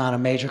since it's on a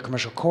major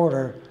commercial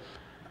corridor,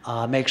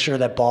 make sure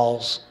that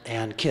balls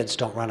and kids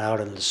don't run out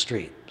into the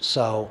street.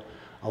 So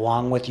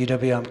along with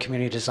UWM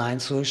Community Design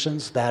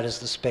Solutions, that is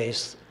the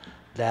space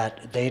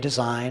that they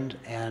designed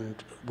and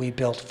we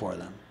built for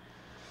them.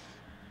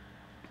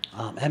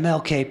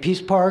 MLK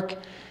Peace Park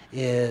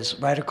is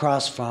right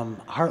across from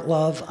Heart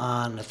Love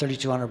on the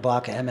 3200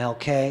 block of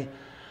MLK.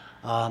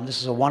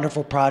 This is a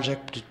wonderful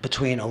project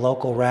between a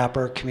local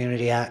rapper,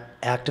 community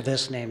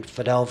activist named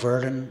Fidel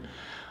Verdon,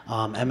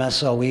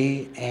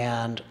 MSOE,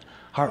 and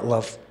Heart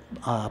Love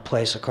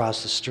place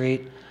across the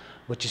street.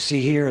 What you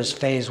see here is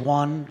phase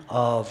 1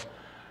 of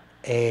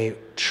a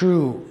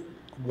true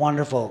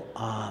wonderful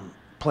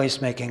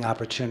placemaking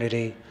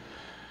opportunity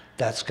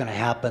that's going to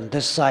happen.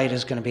 This site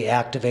is going to be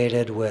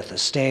activated with a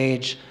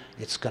stage.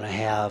 It's going to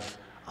have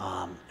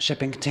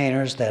shipping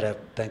containers that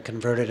have been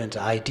converted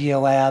into idea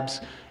labs.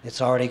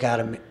 It's already got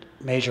a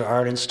major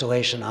art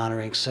installation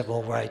honoring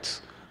civil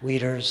rights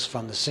leaders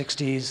from the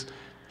 60s. It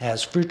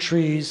has fruit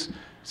trees.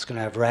 It's going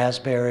to have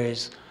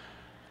raspberries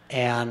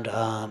and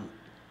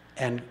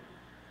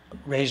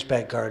raised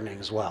bed gardening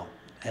as well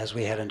as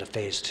we head into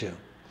phase 2.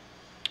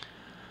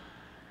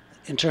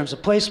 In terms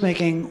of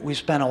placemaking, we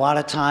spent a lot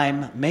of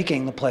time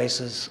making the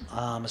places,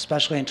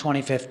 especially in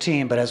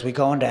 2015, but as we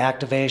go into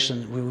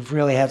activation, we've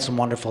really had some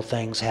wonderful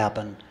things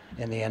happen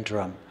in the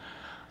interim.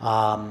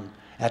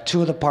 At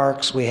 2 of the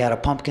parks, we had a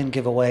pumpkin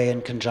giveaway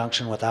in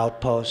conjunction with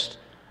Outpost,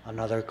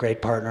 another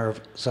great partner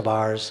of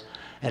ours,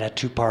 and at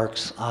 2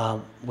 parks,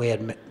 we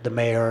had the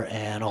mayor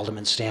and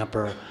Alderman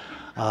Stamper,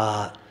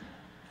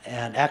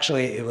 and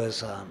actually it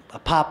was a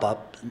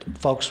pop-up.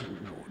 Folks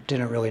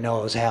didn't really know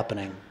it was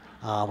happening.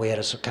 We had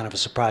a kind of a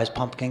surprise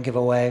pumpkin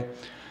giveaway.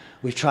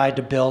 We've tried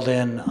to build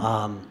in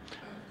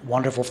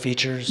wonderful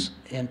features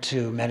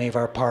into many of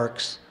our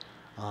parks.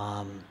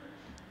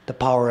 The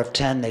power of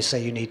 10, they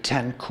say you need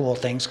 10 cool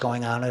things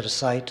going on at a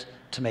site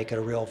to make it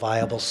a real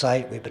viable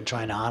site. We've been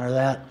trying to honor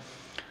that.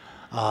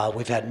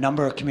 We've had a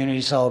number of community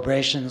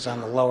celebrations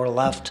on the lower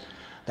left.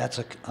 That's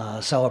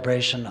a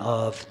celebration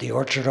of the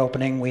orchard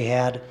opening we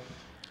had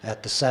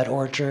at the Set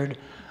Orchard.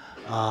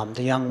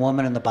 The young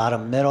woman in the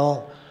bottom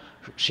middle,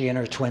 she and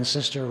her twin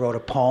sister wrote a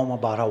poem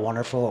about how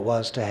wonderful it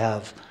was to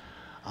have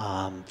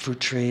fruit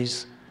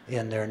trees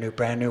in their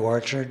brand new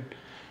orchard.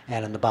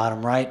 And in the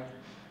bottom right,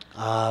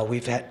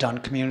 Done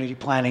community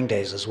planning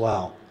days as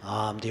well.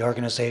 The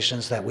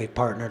organizations that we've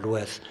partnered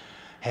with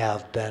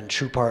have been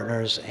true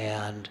partners,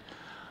 and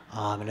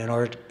in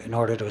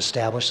order to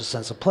establish a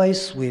sense of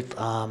place, we've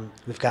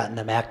gotten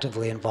them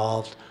actively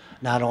involved,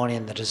 not only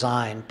in the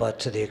design, but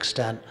to the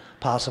extent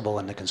possible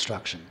in the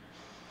construction.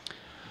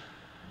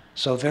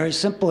 So very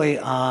simply,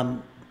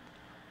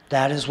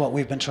 that is what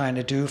we've been trying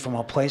to do from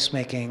a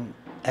placemaking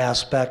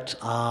aspect,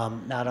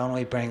 not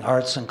only bring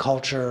arts and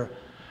culture,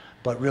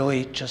 but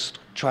really just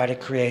try to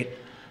create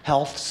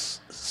health,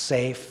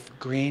 safe,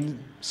 green,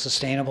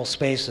 sustainable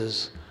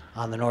spaces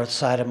on the north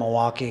side of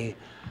Milwaukee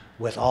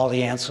with all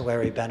the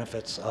ancillary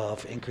benefits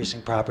of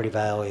increasing property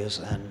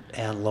values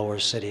and lower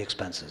city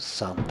expenses.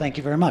 So thank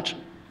you very much.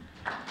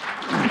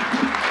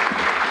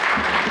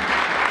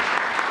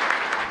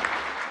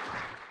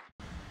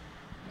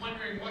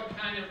 Wondering what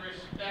kind of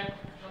respect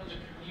from the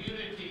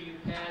community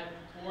you've had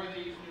for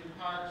these new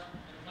parks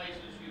and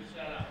places you've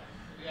set up.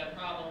 Have you had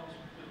problems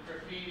with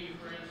graffiti,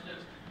 for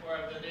instance, or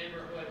have the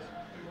neighborhoods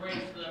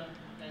embraced them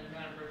and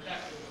kind of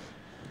protected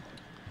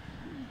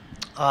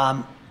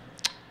them?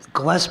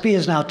 Gillespie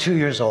is now 2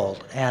 years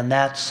old, and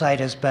that site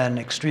has been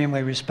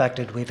extremely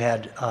respected. We've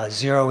had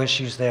 0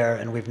 issues there,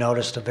 and we've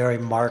noticed a very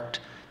marked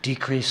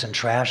decrease in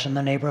trash in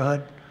the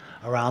neighborhood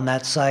around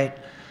that site.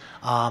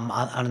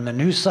 On the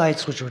new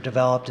sites, which were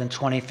developed in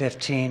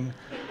 2015,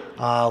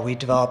 we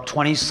developed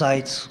 20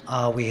 sites.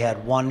 We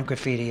had 1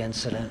 graffiti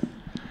incident,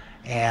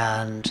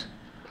 and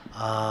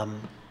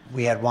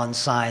we had 1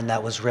 sign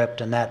that was ripped,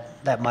 and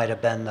that might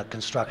have been the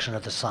construction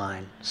of the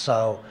sign.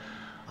 So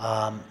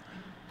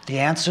the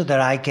answer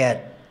that I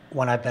get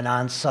when I've been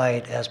on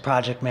site as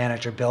project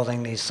manager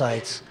building these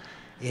sites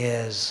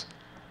is,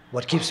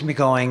 what keeps me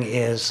going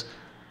is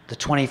the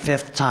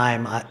 25th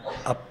time a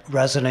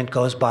resident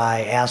goes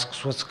by,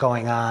 asks what's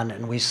going on,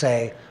 and we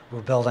say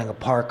we're building a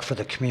park for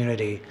the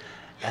community,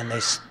 and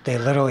they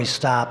literally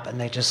stop and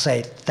they just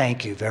say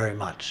thank you very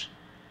much.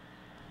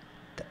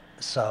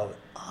 So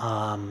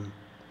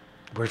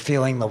we're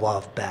feeling the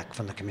love back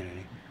from the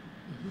community.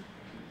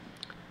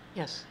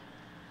 Yes.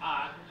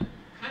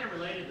 Kind of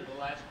related to the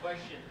last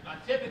question,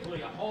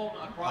 typically a home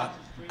across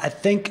the street. I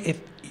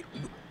think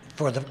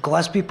for the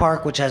Gillespie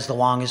Park, which has the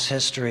longest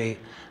history,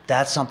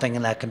 that's something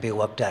that can be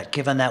looked at.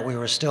 Given that we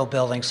were still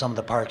building some of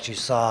the parks you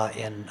saw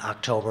in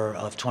October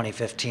of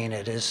 2015,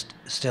 it is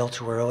still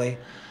too early.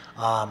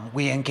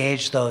 We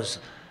engage those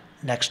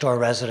next door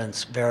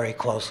residents very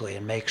closely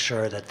and make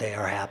sure that they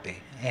are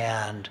happy.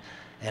 And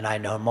I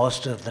know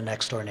most of the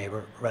next door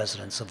neighbor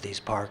residents of these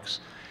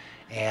parks.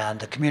 And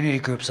the community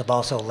groups have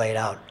also laid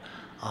out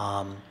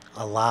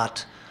a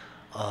lot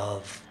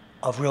of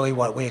really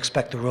what we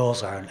expect the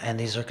rules are, and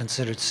these are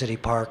considered city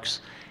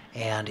parks,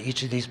 and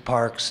each of these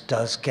parks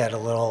does get a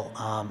little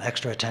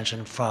extra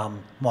attention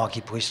from Milwaukee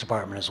Police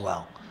Department as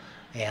well,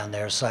 and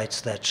there are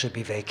sites that should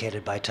be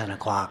vacated by 10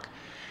 o'clock,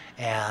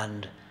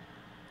 and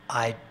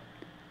I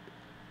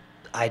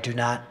do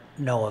not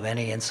know of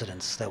any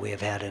incidents that we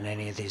have had in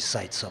any of these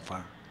sites so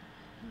far.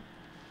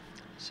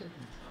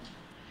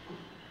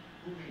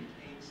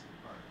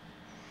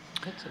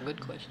 That's a good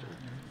question.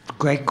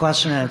 Great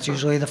question, and it's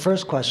usually the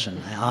first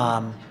question.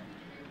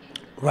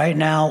 Right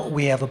now,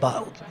 we have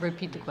about...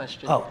 Repeat the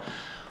question.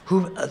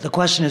 The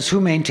question is,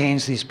 who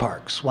maintains these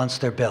parks once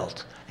they're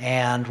built?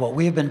 And what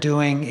we've been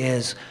doing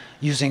is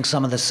using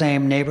some of the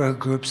same neighborhood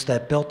groups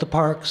that built the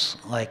parks,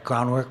 like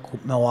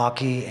Groundwork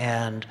Milwaukee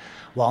and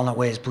Walnut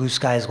Way's Blue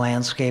Skies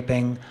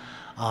Landscaping.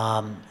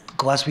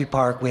 Gillespie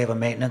Park, we have a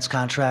maintenance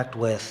contract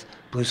with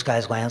Blue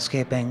Skies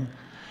Landscaping,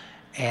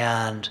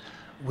 and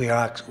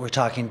we're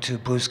talking to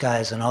Blue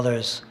Skies and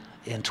others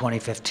in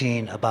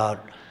 2015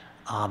 about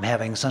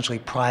having essentially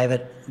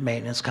private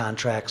maintenance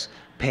contracts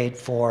paid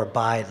for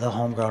by the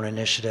Homegrown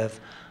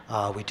Initiative.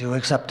 We do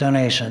accept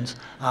donations.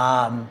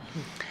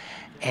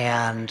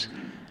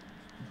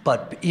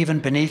 But even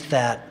beneath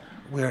that,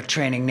 we're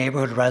training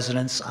neighborhood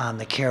residents on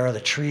the care of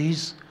the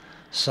trees.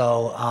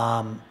 So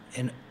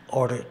in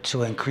order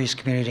to increase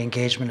community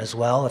engagement as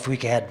well, if we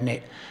could add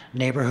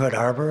neighborhood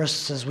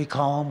arborists, as we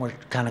call them, we're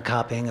kind of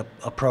copying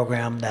a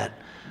program that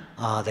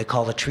they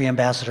call the Tree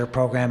Ambassador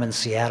Program in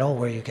Seattle,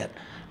 where you get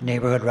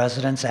neighborhood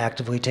residents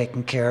actively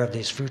taking care of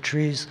these fruit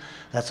trees.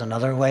 That's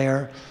another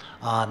layer.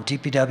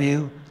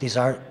 DPW, these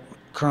are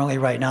currently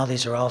right now,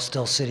 these are all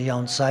still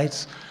city-owned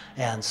sites.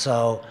 And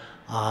so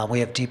we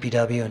have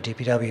DPW and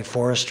DPW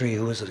Forestry,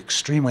 who is an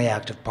extremely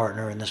active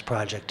partner in this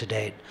project to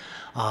date,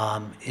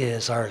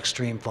 is our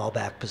extreme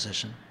fallback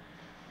position.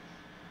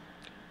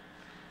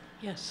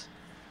 Yes.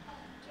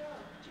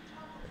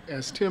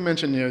 As Tim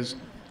mentioned, there's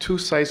 2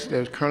 sites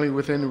that are currently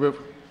within the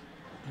river.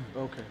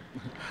 Okay.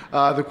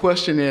 The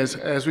question is,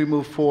 as we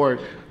move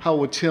forward, how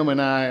would Tim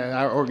and I and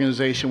our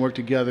organization work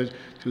together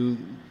to,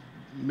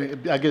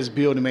 I guess,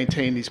 build and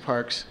maintain these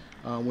parks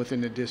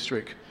within the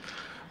district?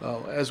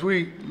 As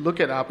we look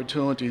at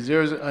opportunities,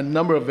 there's a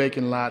number of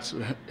vacant lots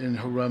in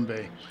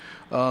Harambe.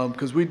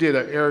 Because we did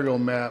an aerial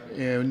map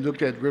and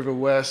looked at River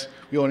West,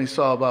 we only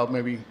saw about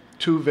maybe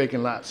 2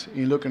 vacant lots.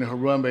 You look in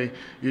Harambe,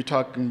 you're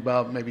talking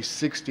about maybe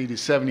 60 to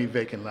 70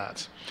 vacant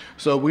lots.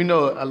 So we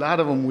know a lot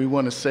of them we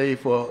want to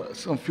save for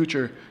some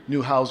future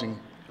new housing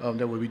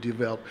that will be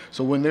developed.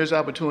 So when there's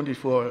opportunity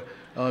for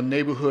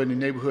neighborhood and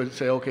neighborhood to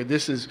say, okay,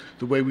 this is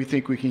the way we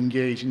think we can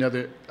engage in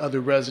other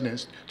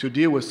residents to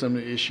deal with some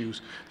of the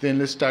issues, then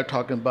let's start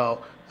talking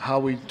about how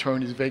we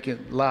turn this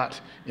vacant lot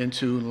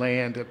into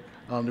land that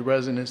the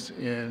residents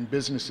and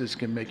businesses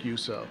can make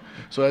use of.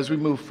 So as we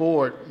move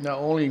forward, not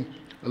only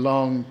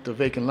along the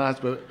vacant lots,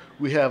 but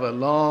we have a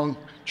long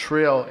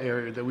trail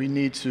area that we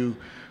need to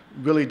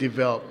really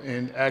develop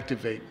and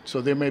activate. So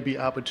there may be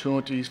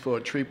opportunities for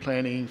tree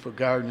planting, for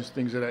gardens,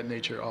 things of that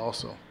nature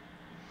also.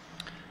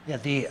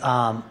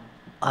 Yeah,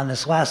 on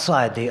this last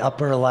slide, the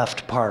upper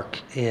left park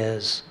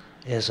is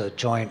a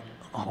joint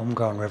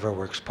homegrown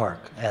Riverworks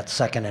park at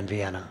 2nd and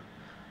Vienna,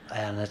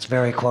 and it's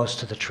very close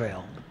to the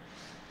trail.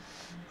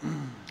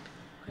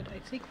 I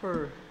think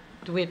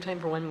do we have time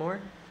for one more?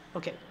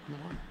 Okay, one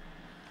more.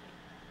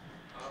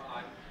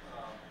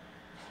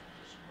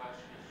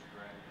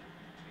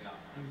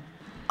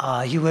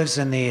 He lives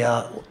in the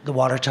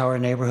Water Tower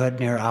neighborhood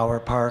near Our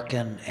Park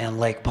and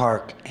Lake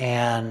Park,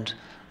 and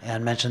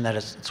mentioned that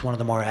it's one of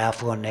the more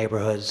affluent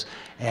neighborhoods.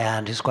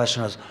 And his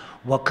question was,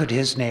 what could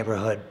his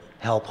neighborhood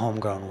help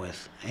Homegrown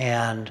with?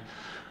 And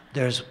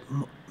there's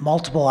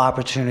multiple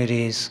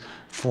opportunities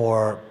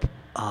for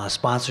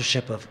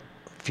sponsorship of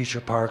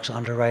future parks,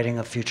 underwriting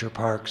of future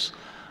parks.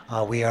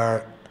 We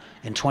are,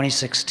 in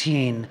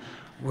 2016,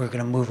 we're going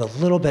to move a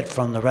little bit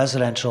from the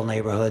residential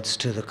neighborhoods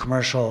to the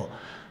commercial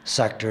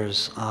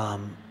sectors.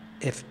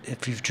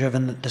 If you've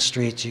driven the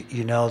streets,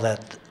 you know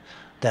that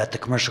the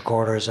commercial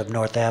corridors of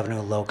North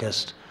Avenue,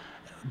 Locust,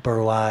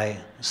 Burleigh,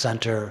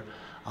 Center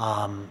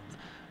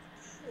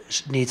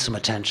need some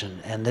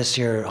attention. And this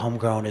year,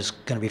 Homegrown is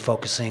going to be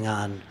focusing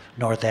on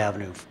North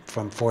Avenue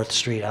from 4th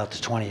Street out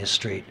to 20th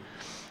Street.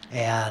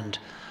 And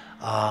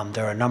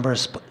there are a number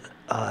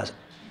of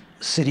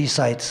city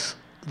sites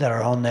that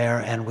are on there,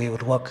 and we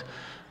would look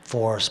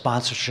for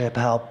sponsorship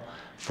help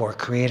for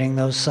creating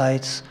those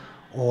sites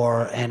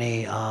or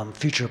any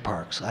future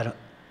parks.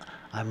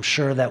 I'm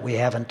sure that we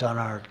haven't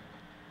done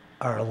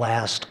our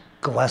last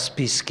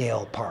Gillespie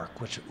scale park,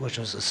 which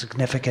was a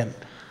significant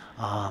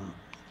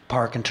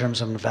park in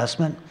terms of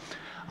investment.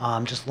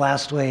 Just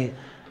lastly,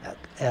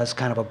 as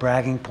kind of a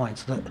bragging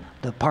point,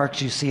 the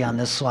parks you see on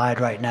this slide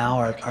right now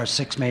are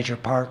 6 major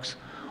parks.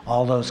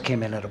 All those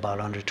came in at about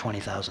under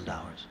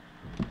 $20,000.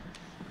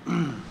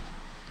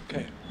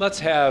 Okay, let's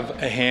have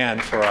a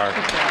hand for our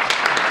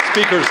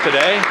speakers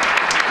today.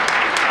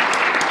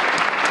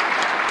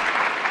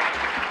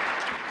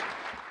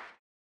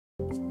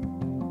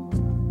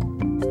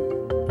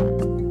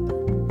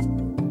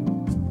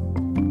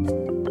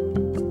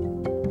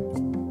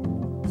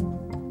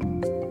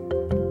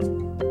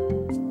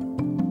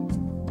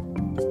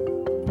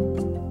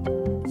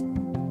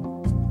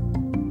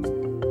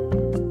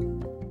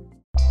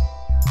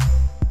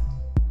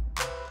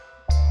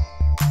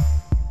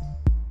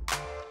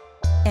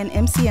 An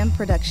MCM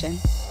production.